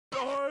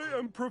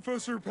am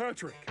Professor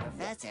Patrick.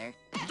 Professor?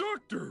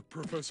 Dr.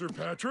 Professor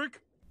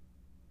Patrick.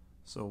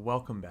 So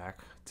welcome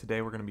back.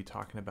 Today we're going to be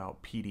talking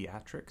about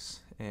pediatrics,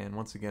 and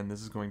once again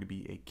this is going to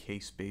be a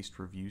case-based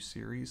review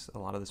series. A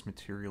lot of this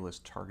material is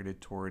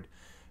targeted toward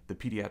the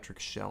pediatrics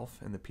shelf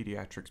and the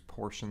pediatrics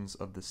portions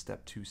of the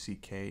Step 2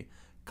 CK,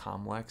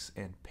 COMLEX,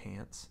 and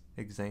PANCE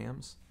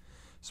exams.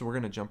 So we're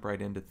going to jump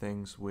right into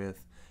things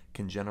with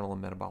congenital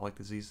and metabolic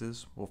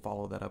diseases. We'll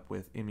follow that up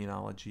with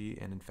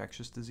immunology and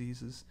infectious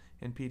diseases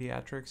in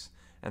pediatrics,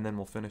 and then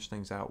we'll finish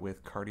things out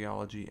with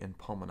cardiology and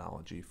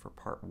pulmonology for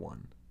part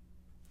 1.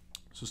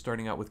 So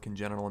starting out with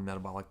congenital and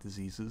metabolic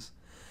diseases,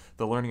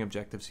 the learning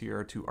objectives here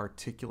are to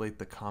articulate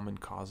the common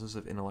causes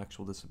of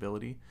intellectual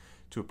disability,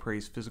 to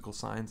appraise physical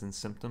signs and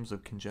symptoms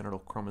of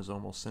congenital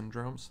chromosomal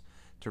syndromes,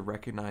 to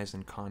recognize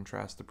and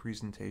contrast the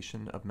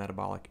presentation of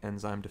metabolic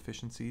enzyme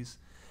deficiencies,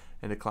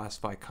 and to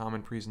classify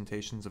common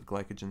presentations of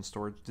glycogen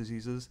storage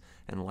diseases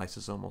and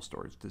lysosomal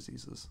storage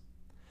diseases.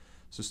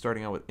 So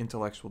starting out with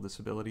intellectual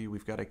disability,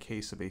 we've got a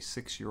case of a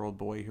 6-year-old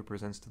boy who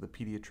presents to the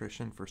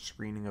pediatrician for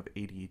screening of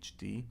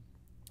ADHD.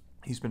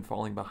 He's been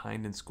falling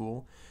behind in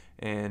school,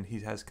 and he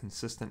has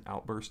consistent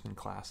outbursts in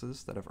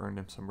classes that have earned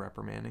him some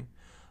reprimanding.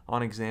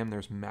 On exam,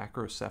 there's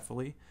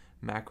macrocephaly,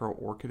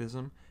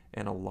 macroorchidism,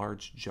 and a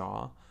large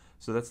jaw.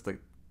 So that's the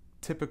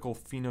typical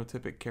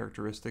phenotypic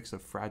characteristics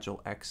of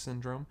Fragile X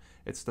syndrome.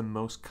 It's the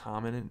most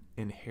common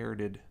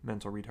inherited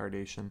mental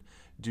retardation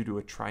due to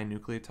a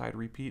trinucleotide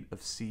repeat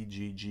of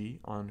CGG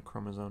on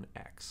chromosome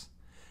X.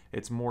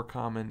 It's more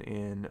common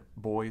in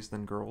boys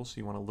than girls, so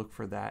you want to look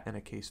for that in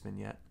a case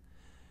vignette.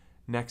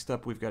 Next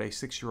up, we've got a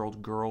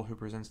 6-year-old girl who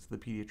presents to the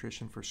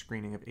pediatrician for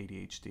screening of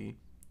ADHD.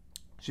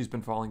 She's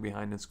been falling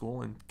behind in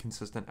school, and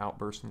consistent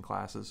outbursts in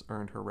classes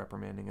earned her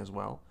reprimanding as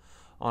well.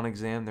 On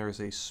exam, there is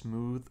a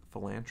smooth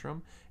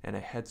phalantrum and a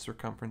head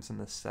circumference in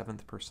the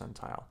 7th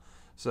percentile.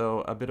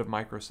 So a bit of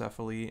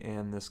microcephaly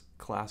and this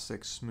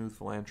classic smooth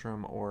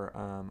phalantrum, or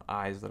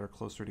eyes that are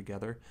closer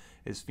together,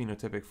 is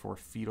phenotypic for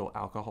fetal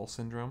alcohol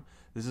syndrome.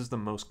 This is the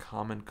most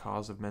common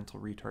cause of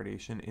mental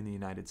retardation in the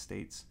United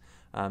States,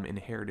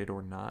 inherited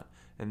or not.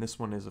 And this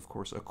one is, of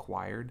course,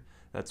 acquired.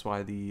 That's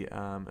why the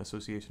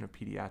Association of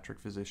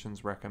Pediatric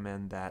Physicians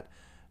recommend that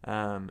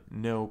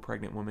no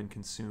pregnant women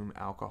consume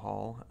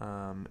alcohol.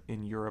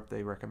 In Europe,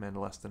 they recommend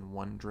less than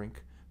 1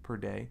 drink per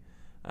day.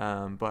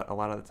 But a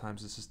lot of the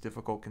times this is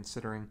difficult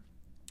considering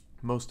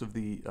most of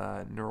the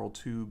neural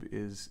tube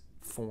is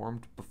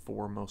formed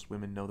before most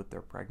women know that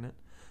they're pregnant.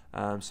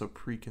 So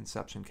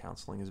preconception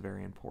counseling is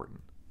very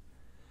important.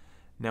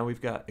 Now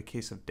we've got a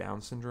case of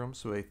Down syndrome.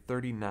 So a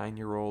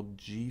 39-year-old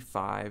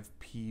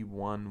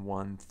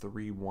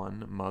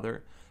G5P1131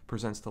 mother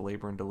presents to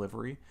labor and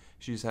delivery.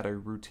 She's had a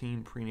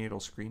routine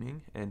prenatal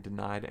screening and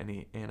denied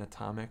any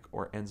anatomic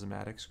or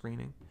enzymatic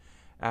screening.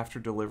 After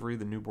delivery,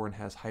 the newborn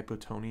has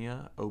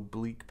hypotonia,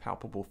 oblique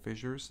palpable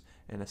fissures,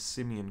 and a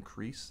simian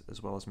crease,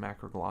 as well as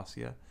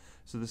macroglossia.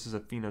 So this is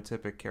a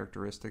phenotypic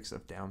characteristics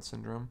of Down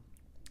syndrome.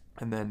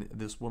 And then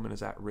this woman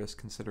is at risk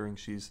considering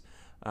she's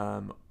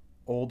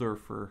older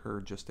for her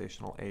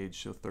gestational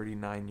age, so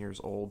 39 years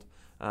old.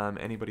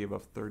 Anybody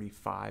above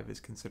 35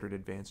 is considered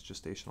advanced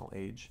gestational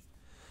age.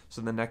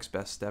 So the next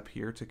best step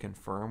here to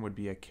confirm would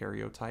be a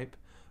karyotype,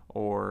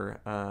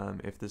 or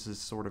if this is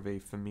sort of a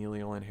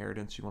familial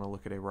inheritance, you want to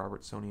look at a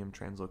Robertsonian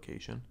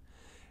translocation.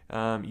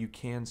 You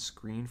can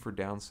screen for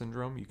Down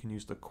syndrome. You can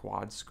use the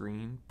quad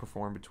screen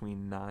performed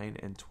between 9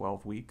 and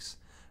 12 weeks,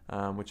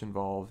 which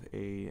involve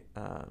a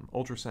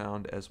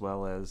ultrasound as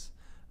well as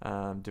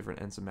different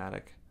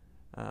enzymatic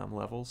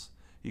levels.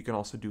 You can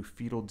also do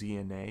fetal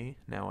DNA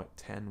now at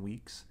 10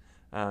 weeks.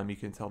 You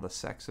can tell the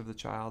sex of the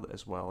child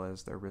as well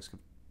as their risk of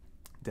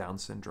Down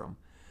syndrome.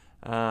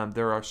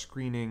 There are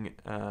screening,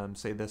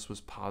 say this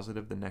was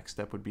positive, the next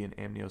step would be an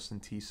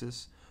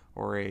amniocentesis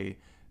or a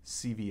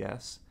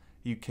CVS.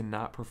 You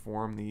cannot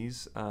perform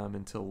these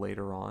until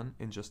later on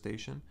in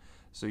gestation.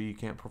 So you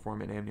can't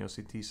perform an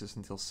amniocentesis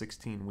until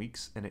 16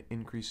 weeks, and it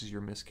increases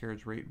your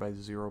miscarriage rate by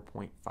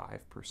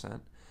 0.5%.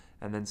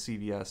 And then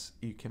CVS,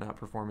 you cannot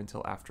perform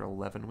until after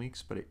 11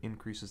 weeks, but it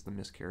increases the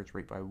miscarriage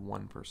rate by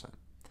 1%.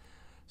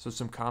 So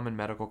some common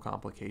medical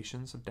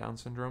complications of Down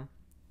syndrome.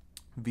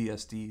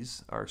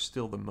 VSDs are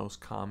still the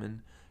most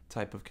common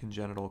type of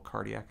congenital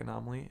cardiac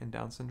anomaly in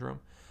Down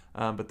syndrome,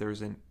 but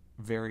there's a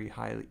very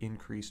highly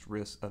increased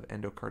risk of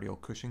endocardial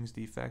Cushing's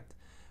defect.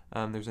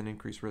 There's an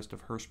increased risk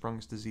of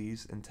Hirschsprung's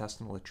disease,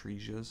 intestinal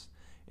atresias,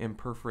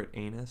 imperforate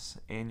anus,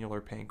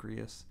 annular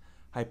pancreas,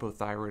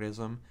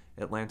 hypothyroidism,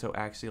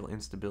 atlantoaxial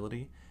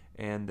instability,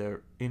 and the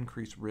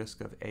increased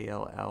risk of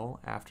ALL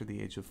after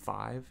the age of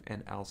 5,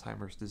 and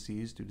Alzheimer's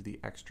disease due to the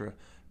extra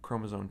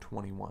chromosome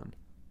 21.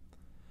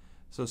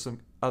 So some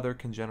other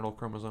congenital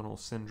chromosomal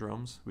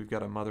syndromes. We've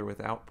got a mother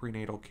without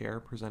prenatal care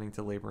presenting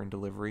to labor and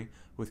delivery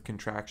with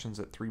contractions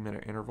at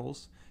 3-minute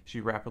intervals.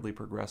 She rapidly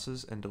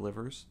progresses and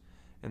delivers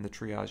in the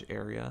triage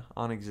area.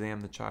 On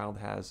exam, the child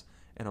has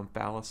an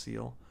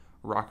omphalocele,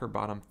 rocker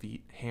bottom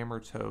feet, hammer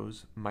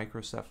toes,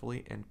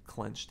 microcephaly, and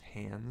clenched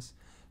hands.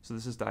 So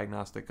this is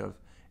diagnostic of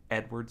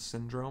Edwards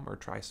syndrome or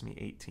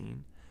trisomy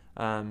 18.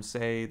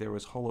 Say there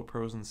was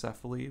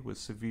holoprosencephaly with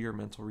severe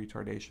mental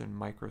retardation,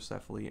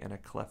 microcephaly, and a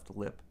cleft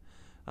lip.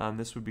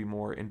 This would be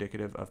more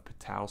indicative of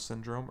Patau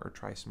syndrome or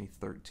trisomy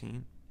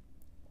 13.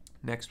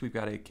 Next, we've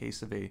got a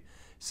case of a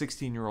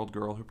 16-year-old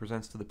girl who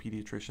presents to the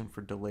pediatrician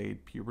for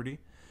delayed puberty.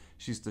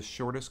 She's the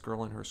shortest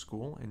girl in her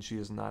school, and she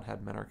has not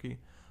had menarche.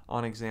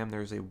 On exam,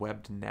 there's a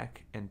webbed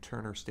neck and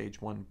Turner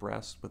stage 1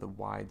 breast with a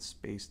wide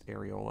spaced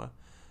areola.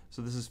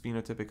 So this is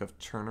phenotypic of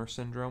Turner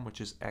syndrome, which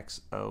is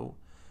XO.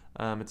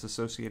 It's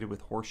associated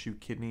with horseshoe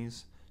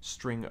kidneys,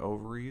 string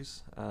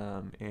ovaries,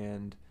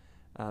 and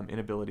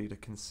inability to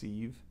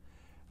conceive.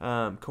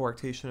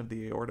 Coarctation of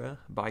the aorta,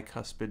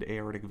 bicuspid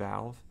aortic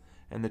valve,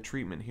 and the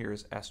treatment here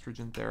is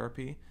estrogen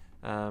therapy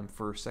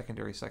for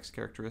secondary sex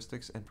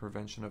characteristics and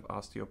prevention of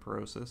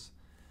osteoporosis.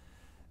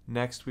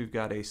 Next, we've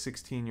got a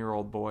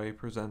 16-year-old boy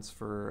presents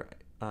for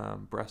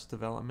breast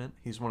development.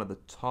 He's one of the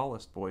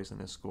tallest boys in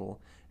his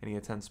school, and he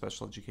attends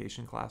special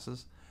education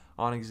classes.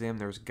 On exam,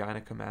 there's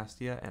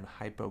gynecomastia and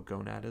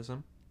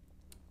hypogonadism.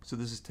 So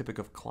this is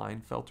typical of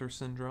Klinefelter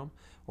syndrome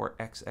or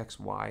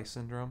XXY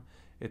syndrome.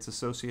 It's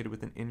associated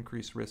with an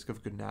increased risk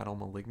of gonadal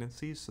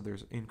malignancies, so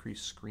there's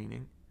increased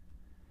screening.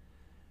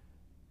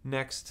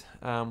 Next,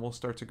 we'll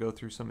start to go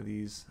through some of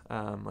these,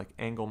 like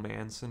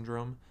Angelman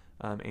syndrome,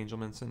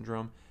 Angelman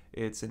syndrome.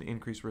 It's an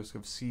increased risk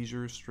of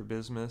seizures,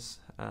 strabismus.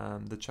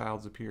 The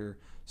childs appear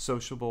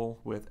sociable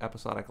with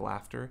episodic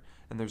laughter,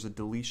 and there's a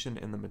deletion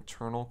in the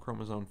maternal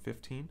chromosome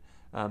 15.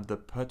 The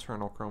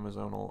paternal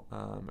chromosomal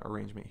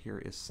arrangement here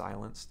is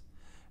silenced.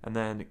 And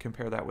then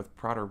compare that with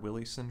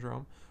Prader-Willi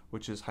syndrome,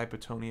 which is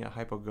hypotonia,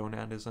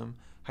 hypogonadism,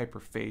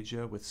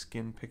 hyperphagia with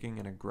skin picking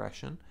and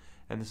aggression.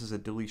 And this is a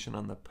deletion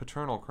on the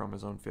paternal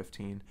chromosome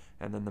 15,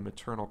 and then the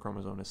maternal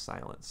chromosome is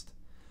silenced.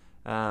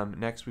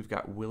 Next, we've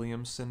got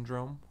Williams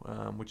syndrome,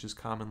 which is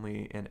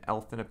commonly an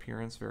elfin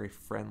appearance, very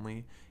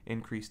friendly,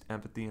 increased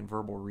empathy and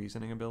verbal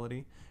reasoning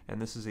ability.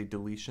 And this is a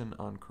deletion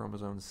on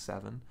chromosome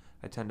 7.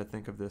 I tend to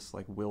think of this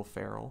like Will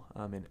Ferrell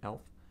in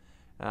Elf.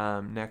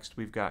 Next,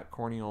 we've got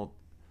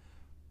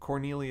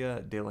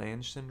Cornelia de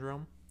Lange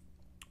syndrome,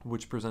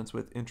 which presents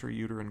with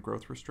intrauterine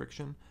growth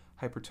restriction,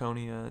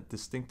 hypertonia,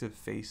 distinctive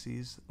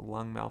facies,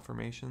 lung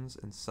malformations,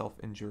 and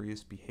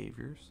self-injurious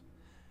behaviors.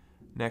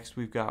 Next,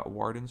 we've got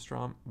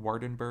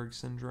Waardenburg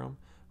syndrome,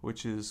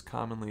 which is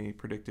commonly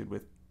predicted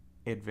with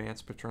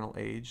advanced paternal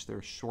age. There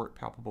are short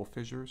palpable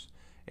fissures,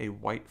 a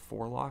white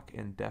forelock,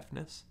 and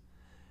deafness.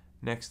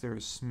 Next, there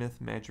is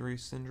Smith-Magery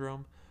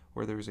syndrome,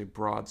 where there's a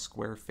broad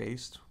square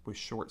face with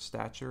short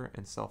stature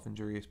and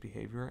self-injurious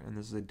behavior, and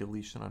this is a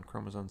deletion on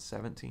chromosome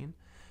 17.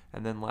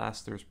 And then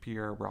last, there's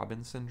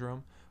Pierre-Robin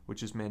syndrome,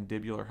 which is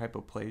mandibular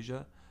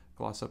hypoplasia,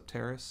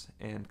 glossopteris,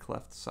 and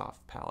cleft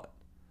soft palate.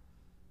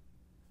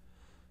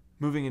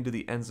 Moving into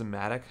the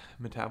enzymatic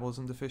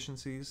metabolism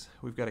deficiencies,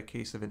 we've got a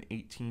case of an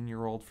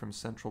 18-year-old from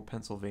central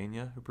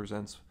Pennsylvania who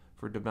presents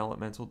for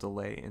developmental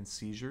delay and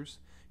seizures.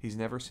 He's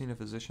never seen a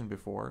physician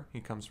before. He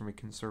comes from a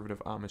conservative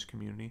Amish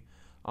community.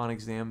 On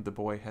exam, the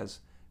boy has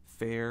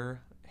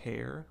fair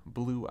hair,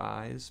 blue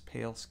eyes,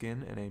 pale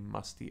skin, and a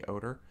musty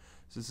odor.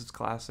 So this is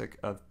classic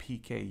of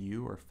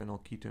PKU, or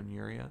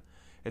phenylketonuria.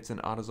 It's an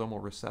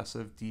autosomal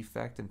recessive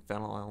defect in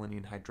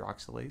phenylalanine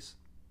hydroxylase,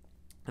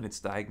 and it's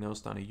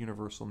diagnosed on a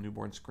universal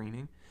newborn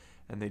screening,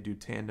 and they do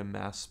tandem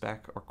mass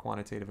spec or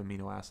quantitative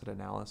amino acid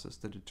analysis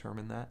to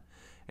determine that.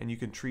 And you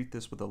can treat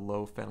this with a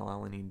low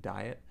phenylalanine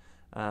diet.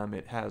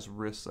 It has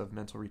risks of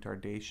mental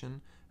retardation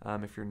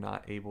if you're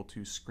not able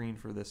to screen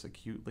for this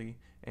acutely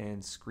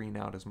and screen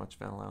out as much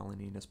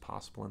phenylalanine as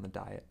possible in the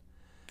diet.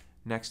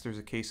 Next, there's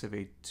a case of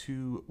a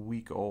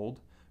 2-week-old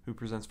who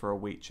presents for a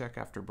weight check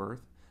after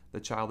birth. The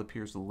child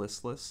appears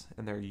listless,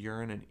 and their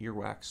urine and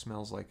earwax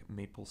smells like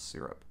maple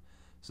syrup.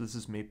 So this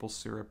is maple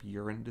syrup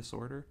urine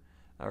disorder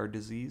or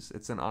disease.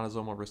 It's an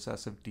autosomal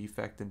recessive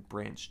defect in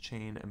branched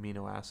chain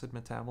amino acid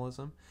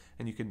metabolism,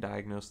 and you can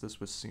diagnose this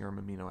with serum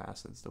amino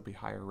acids. There'll be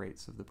higher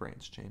rates of the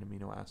branched chain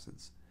amino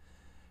acids.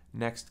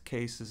 Next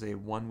case is a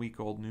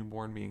 1-week-old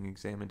newborn being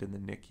examined in the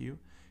NICU.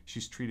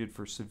 She's treated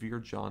for severe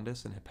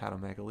jaundice and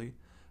hepatomegaly.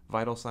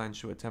 Vital signs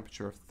show a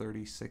temperature of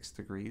 36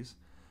 degrees.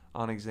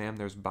 On exam,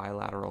 there's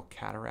bilateral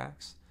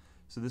cataracts.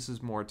 So this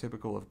is more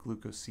typical of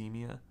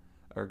glucosemia,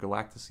 or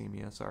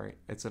galactosemia, sorry.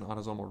 It's an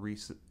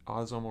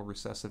autosomal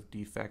recessive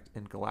defect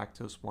in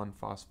galactose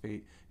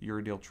 1-phosphate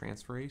uridyl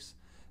transferase.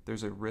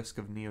 There's a risk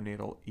of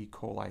neonatal E.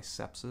 coli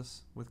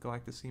sepsis with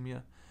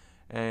galactosemia.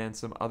 And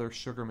some other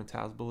sugar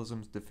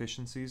metabolism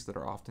deficiencies that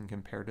are often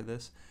compared to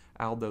this.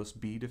 Aldose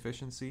B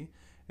deficiency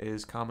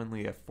is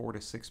commonly a 4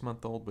 to 6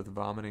 month old with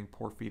vomiting,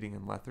 poor feeding,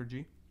 and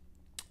lethargy.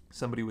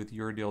 Somebody with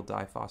uridyl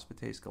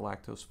diphosphatase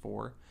galactose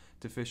 4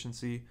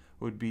 deficiency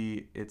would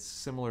be, it's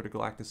similar to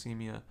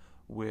galactosemia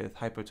with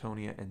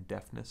hypotonia and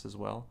deafness as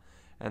well.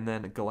 And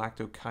then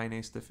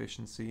galactokinase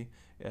deficiency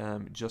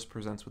just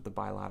presents with the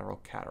bilateral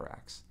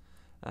cataracts.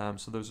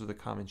 So those are the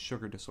common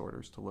sugar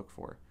disorders to look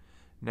for.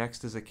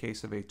 Next is a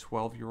case of a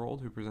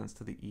 12-year-old who presents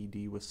to the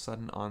ED with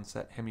sudden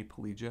onset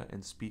hemiplegia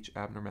and speech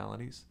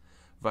abnormalities.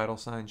 Vital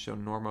signs show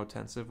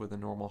normotensive with a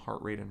normal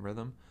heart rate and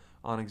rhythm.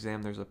 On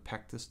exam, there's a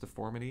pectus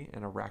deformity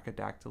and a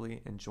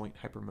rachidactyly and joint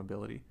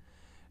hypermobility.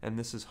 And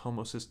this is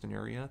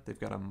homocystinuria. They've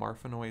got a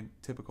marfanoid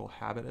typical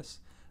habitus,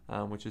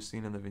 which is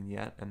seen in the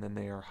vignette, and then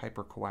they are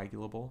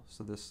hypercoagulable.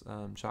 So this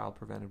child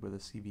presented with a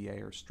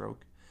CVA or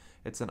stroke.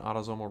 It's an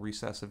autosomal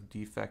recessive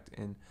defect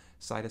in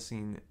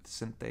cytosine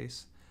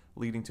synthase,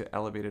 leading to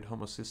elevated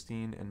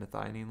homocysteine and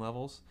methionine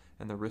levels,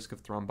 and the risk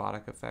of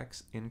thrombotic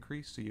effects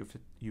increase. So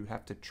you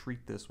have to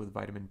treat this with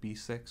vitamin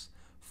B6,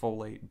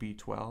 folate,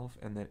 B12,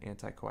 and then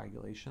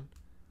anticoagulation.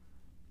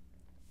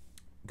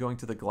 Going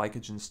to the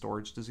glycogen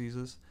storage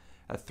diseases,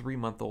 a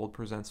 3-month-old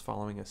presents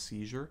following a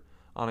seizure.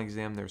 On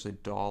exam, there's a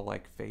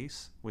doll-like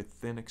face with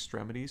thin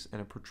extremities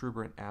and a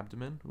protuberant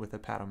abdomen with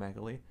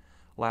hepatomegaly.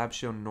 Labs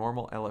show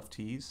normal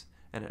LFTs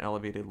and an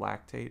elevated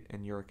lactate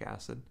and uric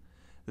acid.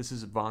 This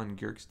is von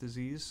Gierk's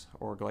disease,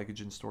 or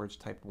glycogen storage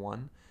type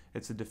 1.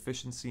 It's a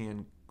deficiency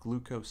in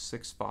glucose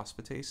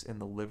 6-phosphatase in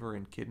the liver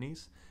and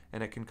kidneys,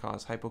 and it can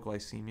cause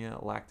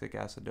hypoglycemia, lactic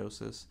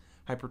acidosis,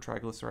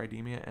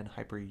 hypertriglyceridemia, and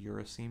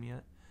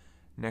hyperuricemia.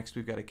 Next,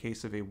 we've got a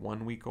case of a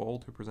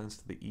 1-week-old who presents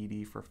to the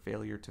ED for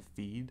failure to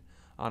feed.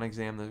 On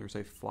exam, there's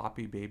a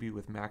floppy baby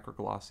with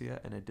macroglossia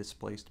and a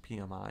displaced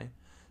PMI.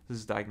 This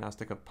is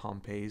diagnostic of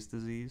Pompe's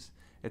disease.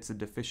 It's a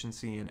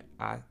deficiency in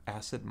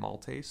acid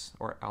maltase,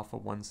 or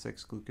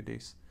alpha-1,6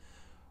 glucodase,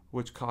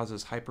 which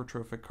causes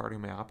hypertrophic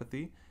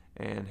cardiomyopathy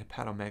and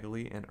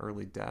hepatomegaly and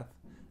early death.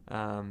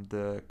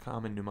 The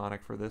common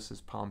mnemonic for this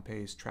is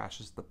Pompe's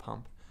trashes the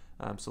pump.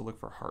 So look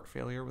for heart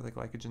failure with a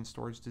glycogen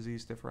storage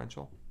disease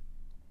differential.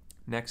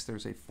 Next,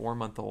 there's a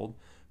 4-month-old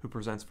who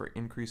presents for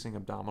increasing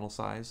abdominal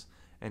size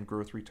and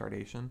growth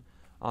retardation.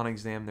 On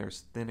exam,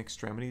 there's thin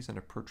extremities and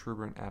a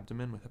protuberant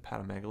abdomen with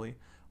hepatomegaly.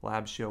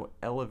 Labs show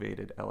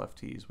elevated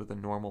LFTs with a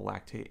normal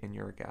lactate and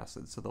uric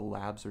acid. So the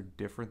labs are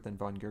different than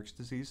von Gierk's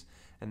disease,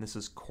 and this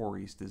is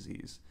Corey's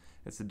disease.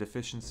 It's a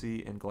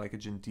deficiency in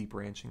glycogen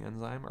debranching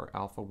enzyme, or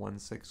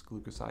alpha-1,6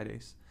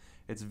 glucosidase.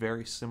 It's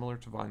very similar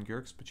to von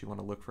Gierk's, but you want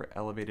to look for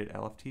elevated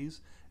LFTs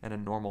and a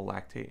normal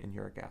lactate and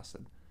uric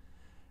acid.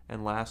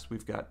 And last,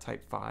 we've got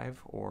type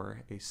 5,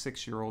 or a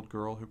 6-year-old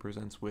girl who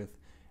presents with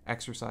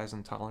exercise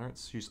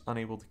intolerance. She's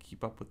unable to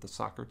keep up with the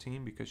soccer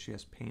team because she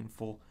has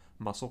painful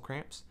muscle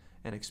cramps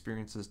and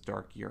experiences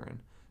dark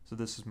urine. So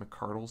this is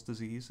McArdle's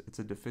disease. It's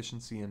a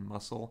deficiency in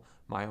muscle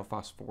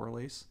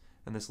myophosphorylase,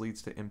 and this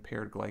leads to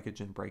impaired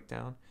glycogen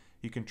breakdown.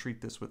 You can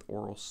treat this with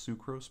oral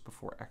sucrose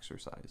before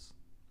exercise.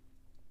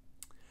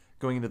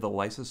 Going into the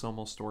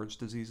lysosomal storage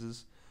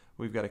diseases,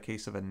 we've got a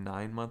case of a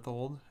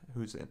 9-month-old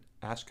who's an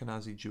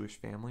Ashkenazi Jewish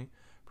family,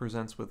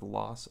 presents with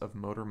loss of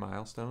motor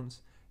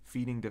milestones,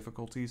 feeding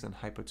difficulties, and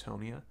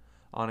hypotonia.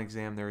 On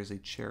exam, there is a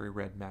cherry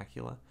red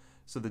macula.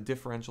 So the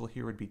differential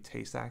here would be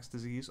Tay-Sachs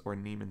disease or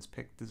Niemann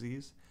Pick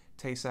disease.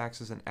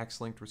 Tay-Sachs is an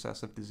X-linked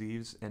recessive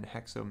disease in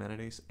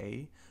hexomenidase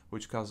A,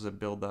 which causes a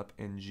buildup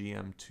in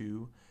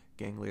GM2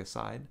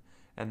 ganglioside.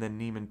 And then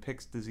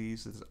Niemann-Pick's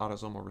disease is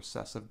autosomal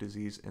recessive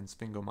disease in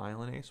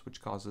sphingomyelinase,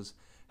 which causes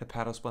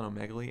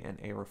hepatosplenomegaly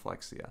and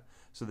areflexia.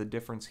 So the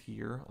difference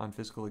here on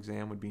physical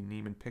exam would be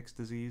Niemann-Pick's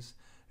disease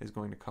is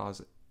going to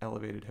cause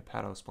elevated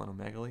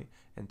hepatosplenomegaly,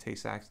 and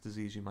Tay-Sachs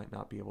disease, you might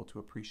not be able to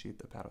appreciate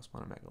the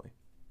hepatosplenomegaly.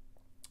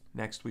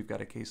 Next, we've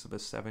got a case of a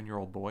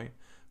 7-year-old boy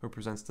who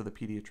presents to the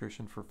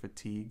pediatrician for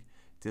fatigue,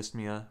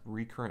 dyspnea,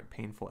 recurrent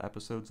painful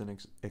episodes in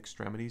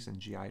extremities and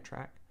GI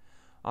tract.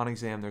 On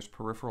exam, there's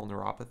peripheral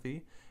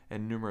neuropathy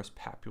and numerous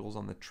papules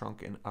on the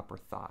trunk and upper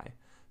thigh.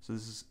 So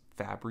this is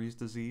Fabry's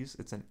disease.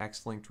 It's an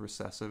X-linked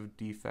recessive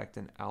defect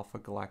in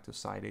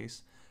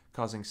alpha-galactosidase,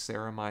 causing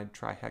ceramide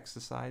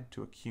trihexoside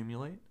to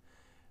accumulate.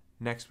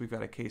 Next, we've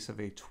got a case of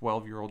a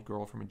 12-year-old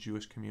girl from a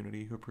Jewish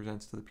community who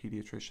presents to the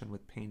pediatrician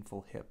with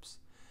painful hips.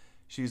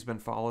 She's been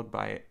followed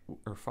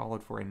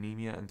for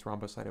anemia and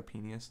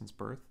thrombocytopenia since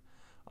birth.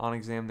 On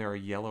exam, there are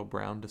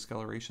yellow-brown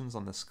discolorations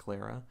on the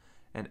sclera,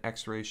 and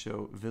X-rays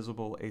show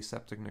visible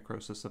aseptic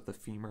necrosis of the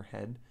femur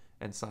head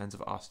and signs of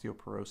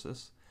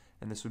osteoporosis,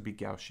 and this would be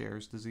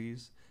Gaucher's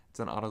disease. It's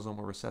an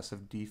autosomal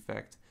recessive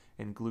defect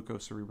in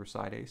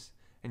glucocerebrosidase,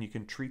 and you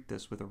can treat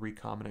this with a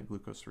recombinant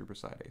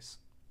glucocerebrosidase.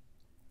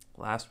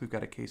 Last, we've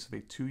got a case of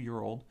a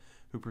 2-year-old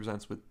who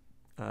presents with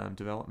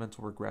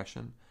developmental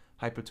regression,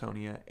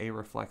 hypotonia,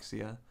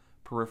 areflexia,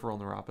 peripheral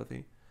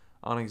neuropathy.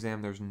 On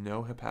exam, there's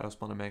no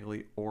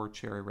hepatosplenomegaly or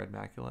cherry red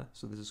macula,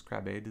 so this is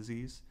Krabbe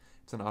disease.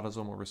 It's an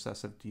autosomal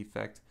recessive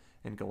defect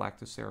in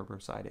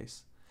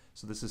galactocerebrosidase.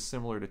 So this is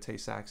similar to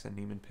Tay-Sachs and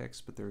Niemann-Pick's,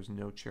 but there is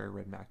no cherry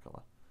red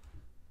macula.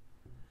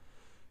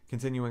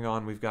 Continuing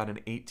on, we've got an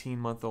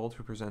 18-month-old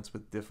who presents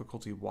with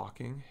difficulty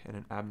walking and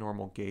an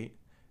abnormal gait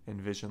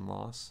and vision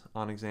loss.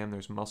 On exam,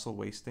 there's muscle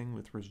wasting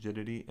with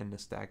rigidity and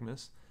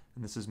nystagmus,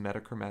 and this is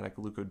metachromatic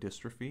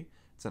leukodystrophy.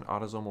 It's an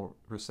autosomal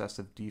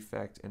recessive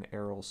defect in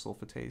aryl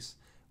sulfatase,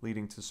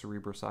 leading to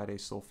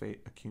cerebrosidase sulfate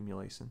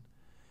accumulation.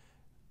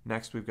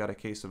 Next, we've got a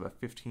case of a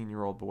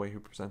 15-year-old boy who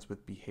presents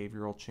with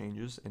behavioral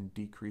changes and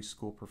decreased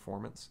school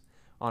performance.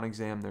 On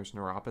exam, there's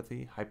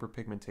neuropathy,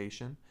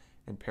 hyperpigmentation,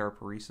 and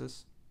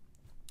paraparesis.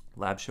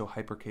 Labs show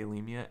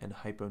hyperkalemia and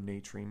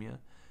hyponatremia,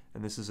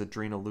 and this is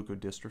adrenal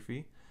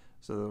leukodystrophy.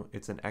 So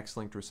it's an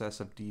X-linked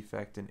recessive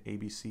defect in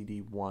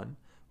ABCD1,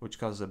 which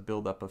causes a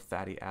buildup of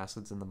fatty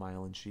acids in the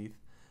myelin sheath.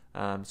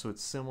 So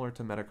it's similar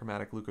to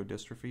metachromatic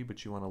leukodystrophy,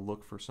 but you want to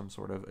look for some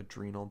sort of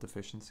adrenal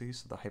deficiency,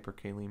 so the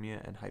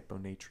hyperkalemia and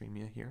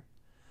hyponatremia here.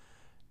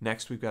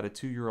 Next, we've got a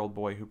 2-year-old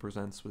boy who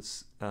presents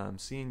with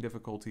seeing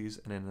difficulties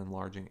and an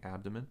enlarging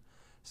abdomen.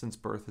 Since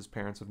birth, his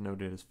parents have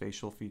noted his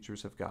facial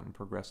features have gotten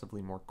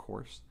progressively more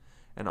coarse,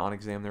 and on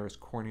exam there is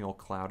corneal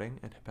clouding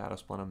and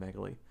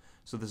hepatosplenomegaly.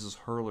 So this is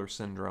Hurler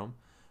syndrome,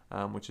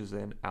 which is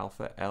an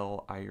alpha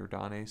L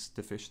iodinase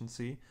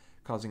deficiency,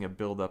 causing a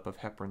buildup of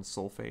heparan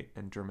sulfate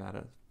and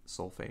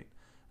dermatosulfate.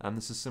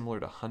 This is similar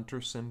to Hunter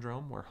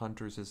syndrome, where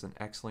Hunter's is an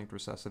X-linked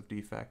recessive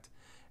defect,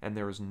 and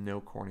there is no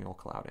corneal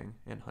clouding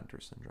in Hunter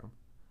syndrome.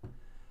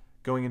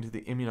 Going into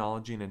the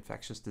immunology and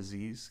infectious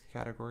disease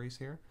categories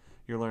here,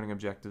 your learning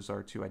objectives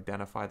are to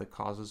identify the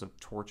causes of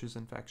Torches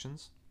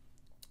infections,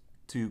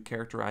 to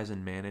characterize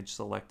and manage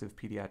selective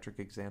pediatric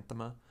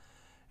exanthema,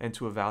 and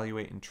to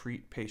evaluate and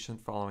treat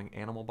patient following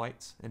animal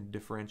bites and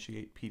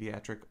differentiate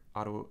pediatric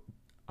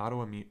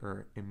autoimmune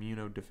or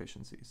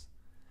immunodeficiencies.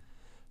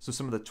 So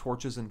some of the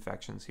Torches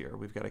infections here,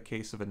 we've got a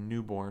case of a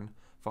newborn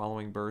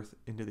following birth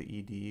into the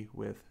ED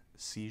with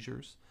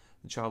seizures.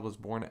 The child was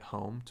born at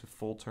home to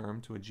full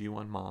term to a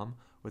G1 mom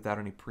without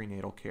any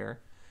prenatal care.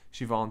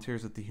 She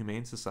volunteers at the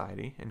Humane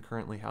Society and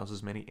currently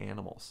houses many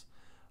animals.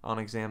 On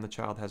exam, the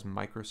child has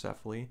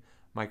microcephaly,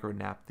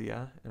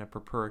 micronaphthia, and a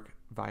purpuric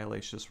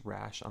violaceous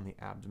rash on the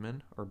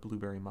abdomen, or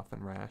blueberry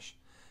muffin rash.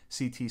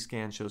 CT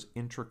scan shows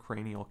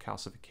intracranial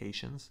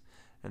calcifications,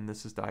 and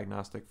this is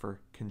diagnostic for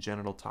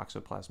congenital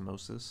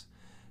toxoplasmosis.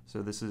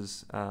 So this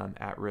is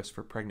at risk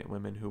for pregnant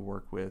women who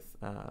work with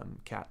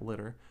cat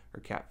litter or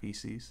cat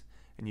feces,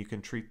 and you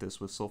can treat this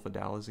with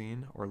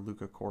sulfadalazine or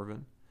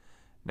leucocorvin.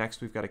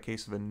 Next, we've got a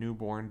case of a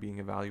newborn being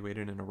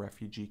evaluated in a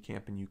refugee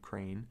camp in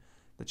Ukraine.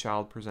 The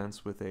child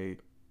presents with a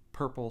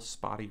purple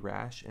spotty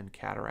rash and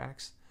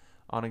cataracts.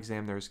 On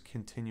exam, there's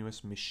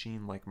continuous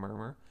machine-like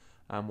murmur.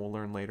 We'll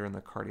learn later in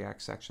the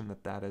cardiac section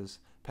that that is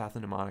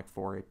pathognomonic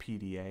for a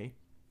PDA,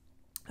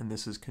 and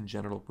this is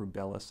congenital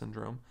rubella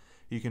syndrome.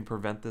 You can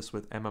prevent this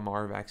with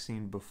MMR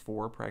vaccine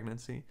before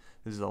pregnancy.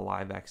 This is a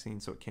live vaccine,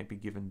 so it can't be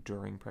given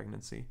during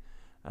pregnancy.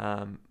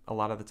 A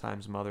lot of the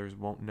times mothers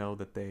won't know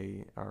that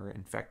they are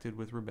infected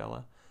with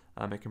rubella.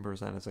 It can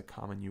present as a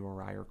common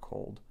URI or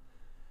cold.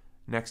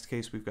 Next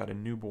case, we've got a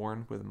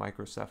newborn with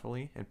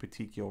microcephaly and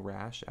petechial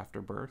rash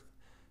after birth.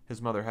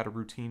 His mother had a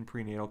routine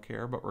prenatal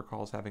care but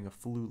recalls having a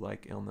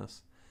flu-like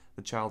illness.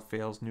 The child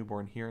fails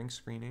newborn hearing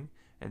screening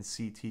and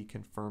CT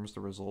confirms the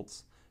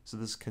results. So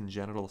this is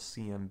congenital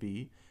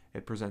CMV.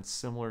 It presents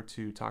similar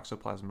to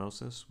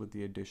toxoplasmosis with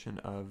the addition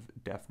of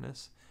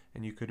deafness,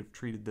 and you could have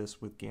treated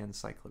this with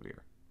ganciclovir.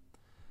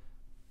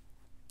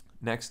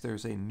 Next,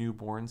 there's a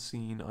newborn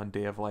seen on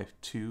day of life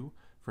 2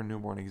 for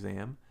newborn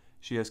exam.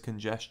 She has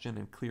congestion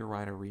and clear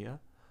rhinorrhea.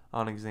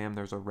 On exam,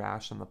 there's a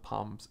rash on the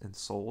palms and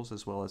soles,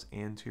 as well as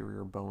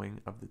anterior bowing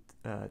of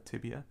the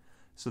tibia.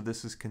 So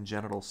this is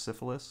congenital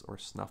syphilis or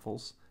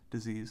Snuffles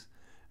disease.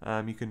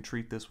 You can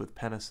treat this with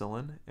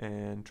penicillin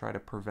and try to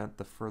prevent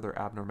the further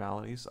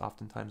abnormalities,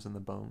 oftentimes in the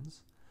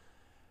bones.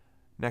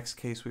 Next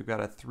case, we've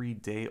got a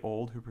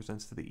 3-day-old who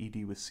presents to the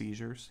ED with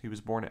seizures. He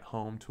was born at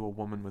home to a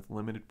woman with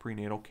limited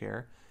prenatal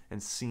care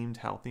and seemed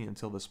healthy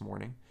until this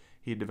morning.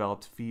 He had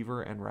developed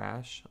fever and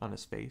rash on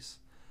his face.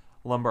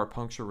 Lumbar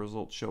puncture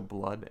results show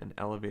blood and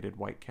elevated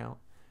white count,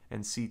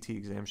 and CT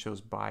exam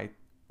shows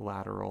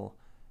bilateral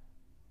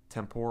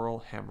temporal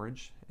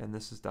hemorrhage, and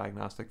this is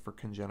diagnostic for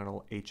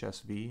congenital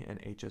HSV and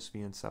HSV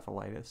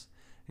encephalitis,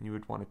 and you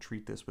would want to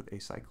treat this with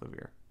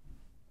acyclovir.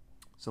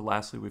 So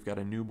lastly, we've got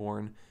a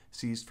newborn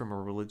seized from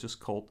a religious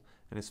cult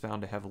and is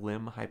found to have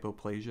limb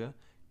hypoplasia,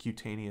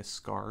 cutaneous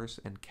scars,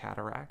 and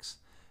cataracts,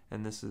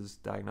 and this is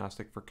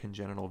diagnostic for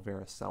congenital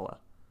varicella.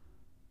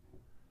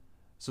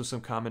 So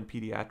some common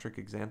pediatric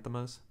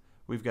exanthemas.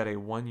 We've got a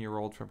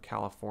 1-year-old from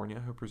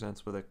California who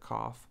presents with a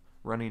cough,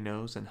 runny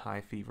nose, and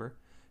high fever.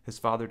 His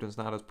father does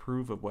not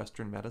approve of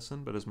Western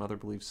medicine, but his mother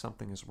believes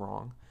something is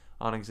wrong.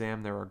 On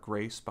exam, there are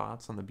gray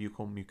spots on the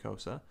buccal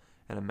mucosa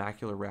and a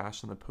macular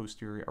rash on the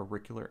posterior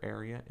auricular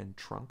area and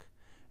trunk,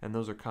 and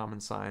those are common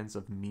signs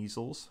of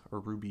measles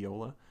or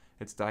rubeola.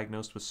 It's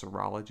diagnosed with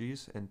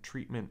serologies, and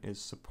treatment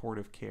is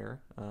supportive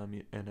care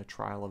and a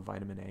trial of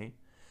vitamin A.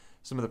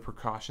 Some of the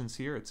precautions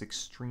here: it's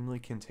extremely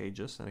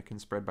contagious and it can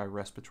spread by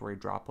respiratory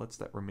droplets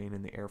that remain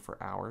in the air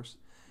for hours.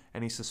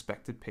 Any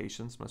suspected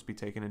patients must be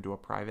taken into a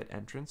private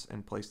entrance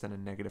and placed in a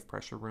negative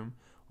pressure room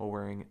while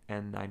wearing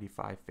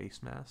N95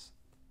 face masks.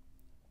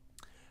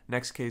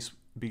 Next case,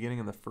 beginning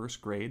in the 1st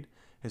grade,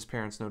 his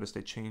parents noticed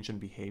a change in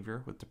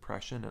behavior with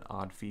depression and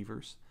odd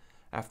fevers.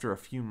 After a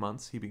few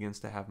months, he begins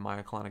to have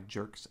myoclonic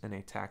jerks and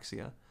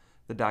ataxia.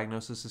 The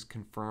diagnosis is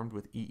confirmed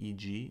with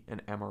EEG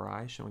and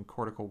MRI showing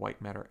cortical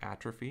white matter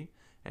atrophy,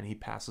 and he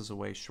passes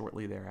away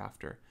shortly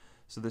thereafter.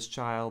 So this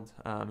child,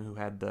 who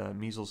had the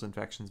measles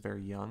infections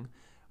very young,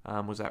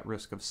 was at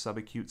risk of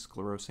subacute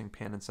sclerosing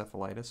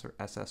panencephalitis, or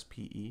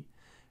SSPE,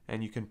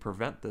 and you can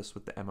prevent this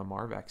with the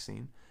MMR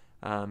vaccine.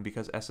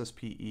 because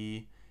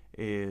SSPE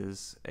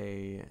is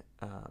a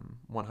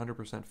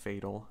 100%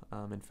 fatal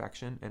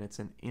infection, and it's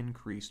an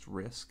increased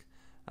risk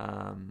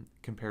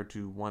compared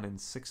to 1 in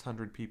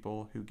 600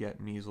 people who get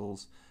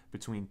measles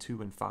between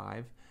 2 and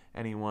 5.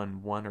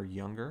 Anyone 1 or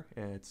younger,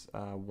 it's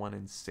 1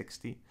 in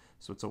 60.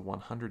 So it's a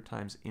 100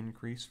 times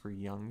increase for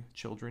young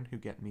children who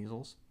get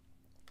measles.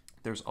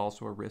 There's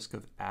also a risk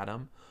of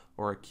ADEM,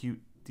 or acute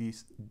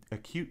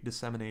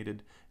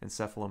disseminated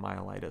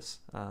encephalomyelitis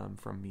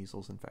from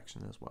measles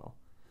infection as well.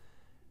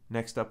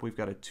 Next up, we've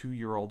got a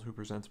 2-year-old who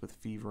presents with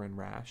fever and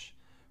rash.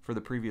 For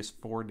the previous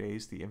 4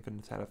 days, the infant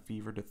has had a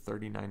fever to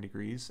 39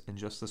 degrees, and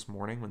just this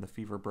morning, when the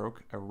fever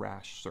broke, a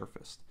rash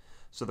surfaced.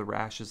 So the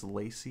rash is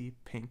lacy,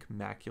 pink,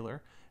 macular,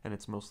 and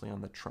it's mostly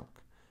on the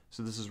trunk.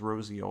 So this is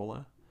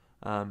roseola,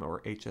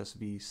 or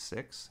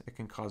HSV6. It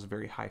can cause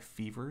very high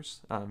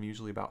fevers,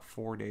 usually about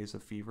 4 days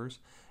of fevers,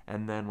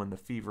 and then when the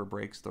fever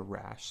breaks, the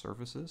rash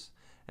surfaces,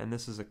 and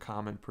this is a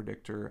common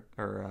predictor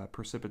or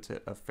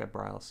precipitate of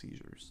febrile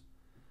seizures.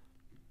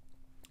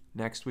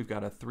 Next, we've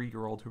got a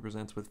 3-year-old who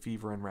presents with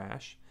fever and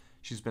rash.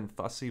 She's been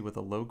fussy with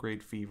a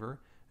low-grade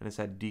fever and has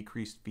had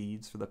decreased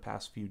feeds for the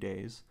past few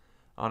days.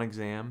 On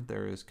exam,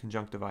 there is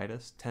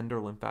conjunctivitis, tender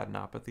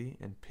lymphadenopathy,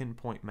 and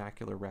pinpoint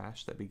macular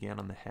rash that began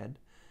on the head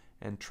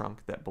and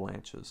trunk that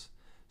blanches.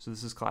 So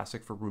this is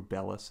classic for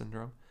rubella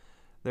syndrome.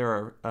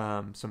 There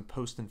are some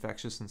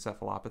post-infectious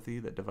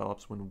encephalopathy that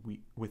develops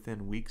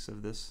within weeks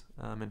of this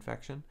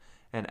infection,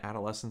 and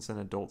adolescents and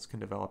adults can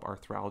develop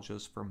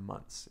arthralgias for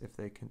months if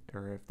they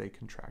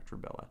contract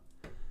rubella.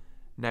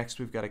 Next,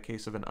 we've got a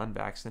case of an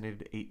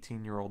unvaccinated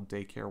 18-year-old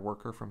daycare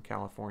worker from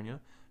California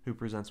who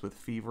presents with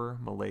fever,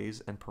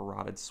 malaise, and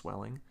parotid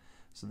swelling.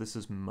 So this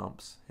is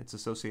mumps. It's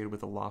associated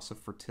with a loss of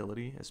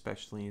fertility,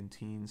 especially in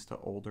teens to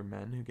older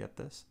men who get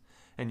this,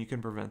 and you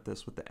can prevent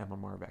this with the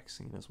MMR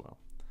vaccine as well.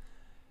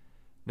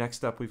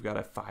 Next up, we've got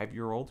a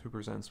 5-year-old who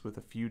presents with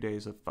a few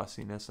days of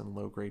fussiness and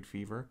low-grade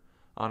fever.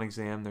 On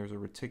exam, there's a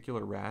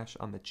reticular rash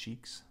on the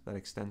cheeks that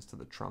extends to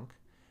the trunk,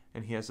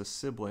 and he has a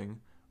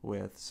sibling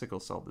with sickle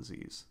cell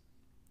disease.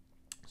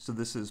 So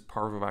this is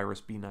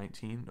parvovirus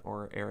B19,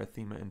 or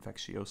erythema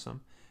infectiosum.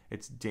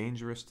 It's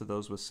dangerous to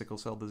those with sickle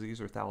cell disease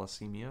or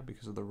thalassemia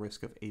because of the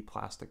risk of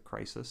aplastic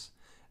crisis.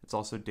 It's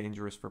also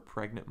dangerous for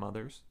pregnant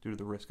mothers due to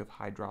the risk of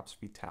hydrops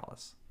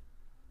fetalis.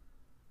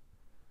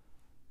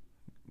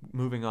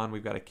 Moving on,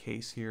 we've got a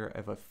case here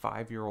of a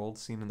 5-year-old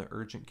seen in the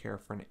urgent care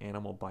for an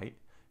animal bite.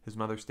 His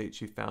mother states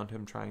she found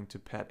him trying to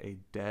pet a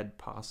dead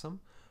possum.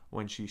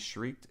 When she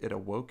shrieked, it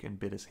awoke and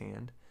bit his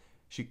hand.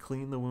 She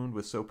cleaned the wound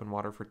with soap and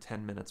water for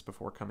 10 minutes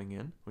before coming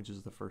in, which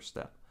is the first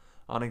step.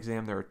 On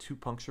exam, there are 2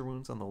 puncture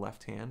wounds on the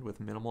left hand with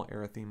minimal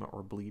erythema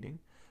or bleeding.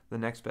 The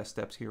next best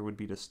steps here would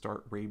be to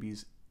start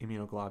rabies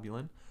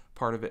immunoglobulin,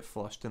 part of it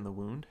flushed in the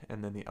wound,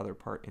 and then the other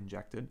part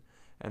injected,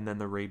 and then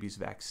the rabies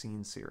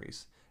vaccine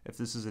series. If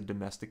this is a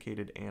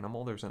domesticated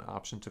animal, there's an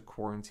option to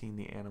quarantine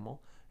the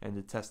animal and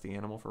to test the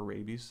animal for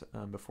rabies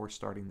before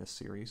starting this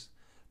series.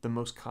 The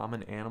most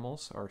common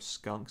animals are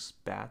skunks,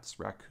 bats,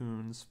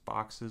 raccoons,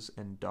 foxes,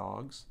 and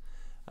dogs.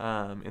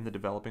 In the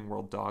developing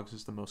world, dogs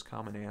is the most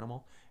common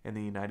animal. In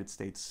the United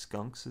States,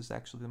 skunks is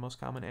actually the most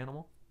common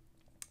animal.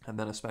 And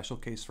then a special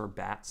case for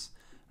bats,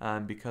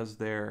 because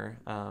their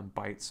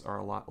bites are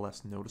a lot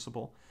less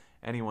noticeable.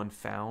 Anyone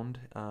found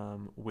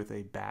with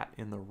a bat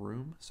in the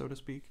room, so to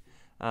speak,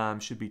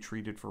 should be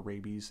treated for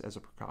rabies as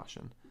a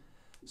precaution.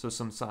 So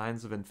some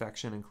signs of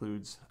infection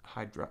includes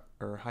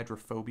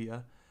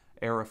hydrophobia,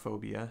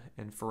 aerophobia,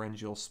 and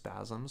pharyngeal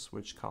spasms,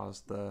 which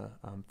cause the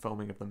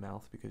foaming of the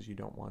mouth because you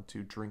don't want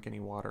to drink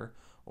any water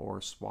or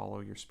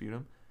swallow your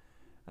sputum.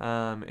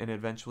 And it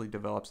eventually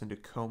develops into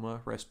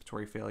coma,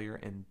 respiratory failure,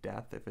 and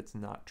death if it's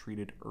not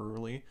treated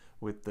early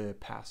with the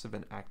passive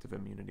and active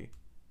immunity.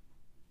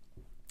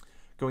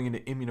 Going into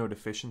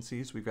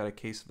immunodeficiencies, we've got a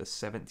case of a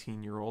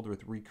 17-year-old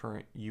with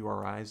recurrent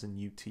URIs and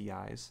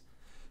UTIs.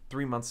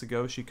 3 months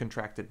ago, she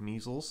contracted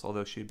measles,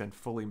 although she had been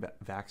fully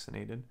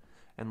vaccinated,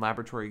 and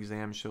laboratory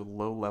exams showed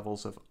low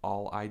levels of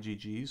all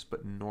IgGs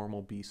but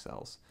normal B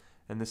cells.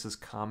 And this is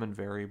common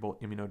variable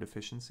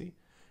immunodeficiency,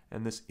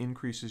 and this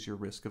increases your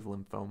risk of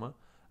lymphoma.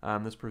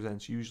 This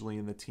presents usually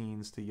in the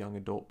teens to young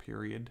adult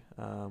period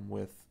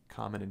with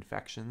common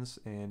infections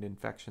and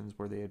infections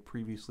where they had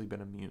previously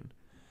been immune.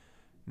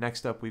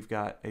 Next up, we've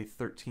got a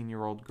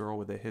 13-year-old girl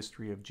with a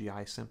history of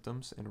GI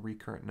symptoms and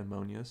recurrent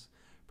pneumonias,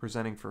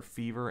 presenting for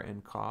fever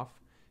and cough.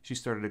 She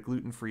started a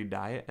gluten-free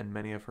diet and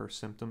many of her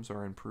symptoms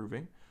are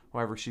improving.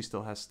 However, she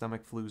still has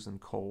stomach flus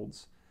and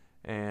colds,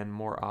 and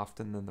more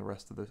often than the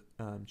rest of the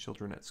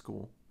children at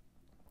school.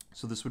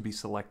 So this would be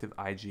selective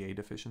IgA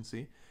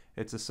deficiency.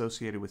 It's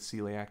associated with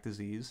celiac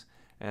disease,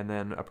 and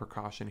then a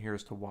precaution here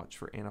is to watch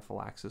for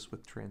anaphylaxis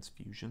with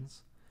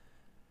transfusions.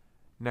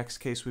 Next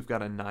case, we've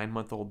got a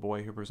 9-month-old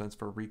boy who presents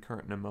for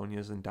recurrent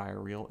pneumonias and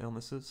diarrheal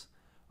illnesses.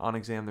 On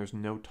exam, there's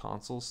no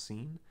tonsils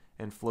seen,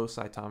 and flow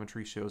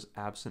cytometry shows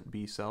absent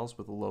B cells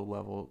with a low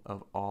level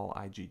of all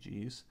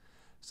IgGs.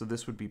 So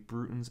this would be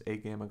Bruton's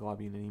agamma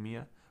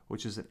globulinemia,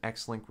 which is an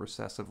X-linked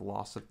recessive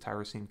loss of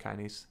tyrosine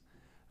kinase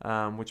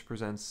which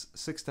presents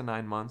 6 to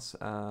 9 months,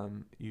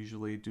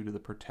 usually due to the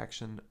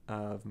protection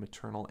of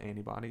maternal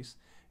antibodies.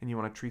 And you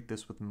want to treat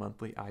this with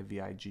monthly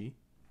IVIG.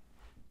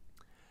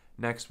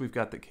 Next, we've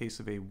got the case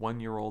of a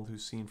 1-year-old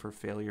who's seen for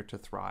failure to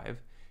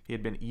thrive. He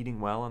had been eating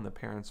well and the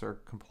parents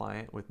are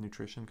compliant with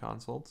nutrition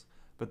consults,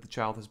 but the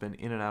child has been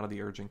in and out of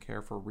the urgent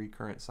care for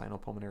recurrent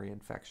sinopulmonary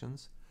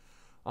infections.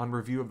 On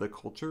review of the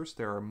cultures,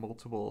 there are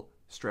multiple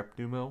strep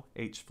pneumo,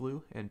 H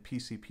flu, and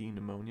PCP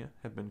pneumonia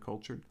have been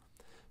cultured.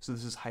 So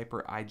this is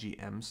hyper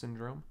IgM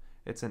syndrome.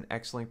 It's an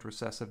X-linked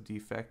recessive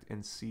defect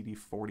in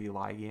CD40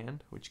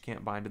 ligand, which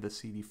can't bind to the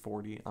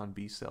CD40 on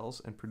B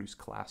cells and produce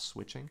class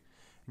switching.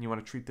 And you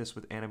want to treat this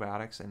with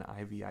antibiotics and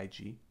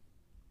IVIG.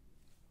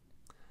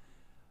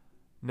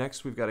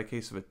 Next, we've got a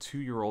case of a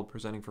 2-year-old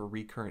presenting for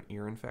recurrent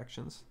ear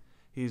infections.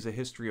 He has a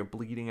history of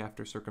bleeding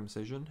after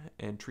circumcision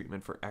and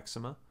treatment for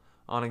eczema.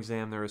 On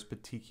exam, there is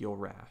petechial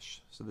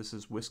rash. So this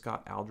is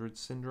Wiskott-Aldrich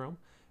syndrome.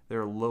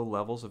 There are low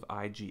levels of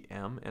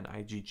IgM and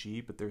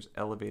IgG, but there's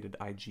elevated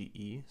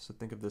IgE. So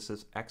think of this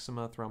as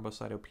eczema,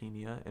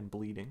 thrombocytopenia, and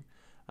bleeding,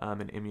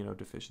 and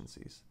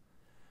immunodeficiencies.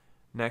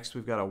 Next,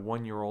 we've got a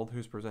 1-year-old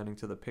who's presenting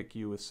to the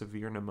PICU with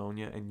severe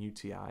pneumonia and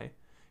UTI.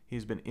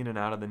 He's been in and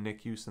out of the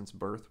NICU since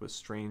birth with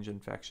strange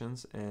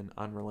infections and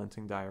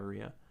unrelenting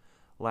diarrhea.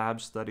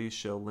 Lab studies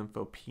show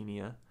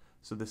lymphopenia.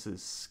 So this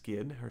is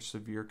SCID, or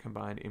severe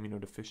combined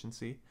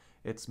immunodeficiency.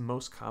 It's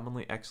most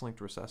commonly X-linked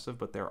recessive,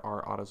 but there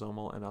are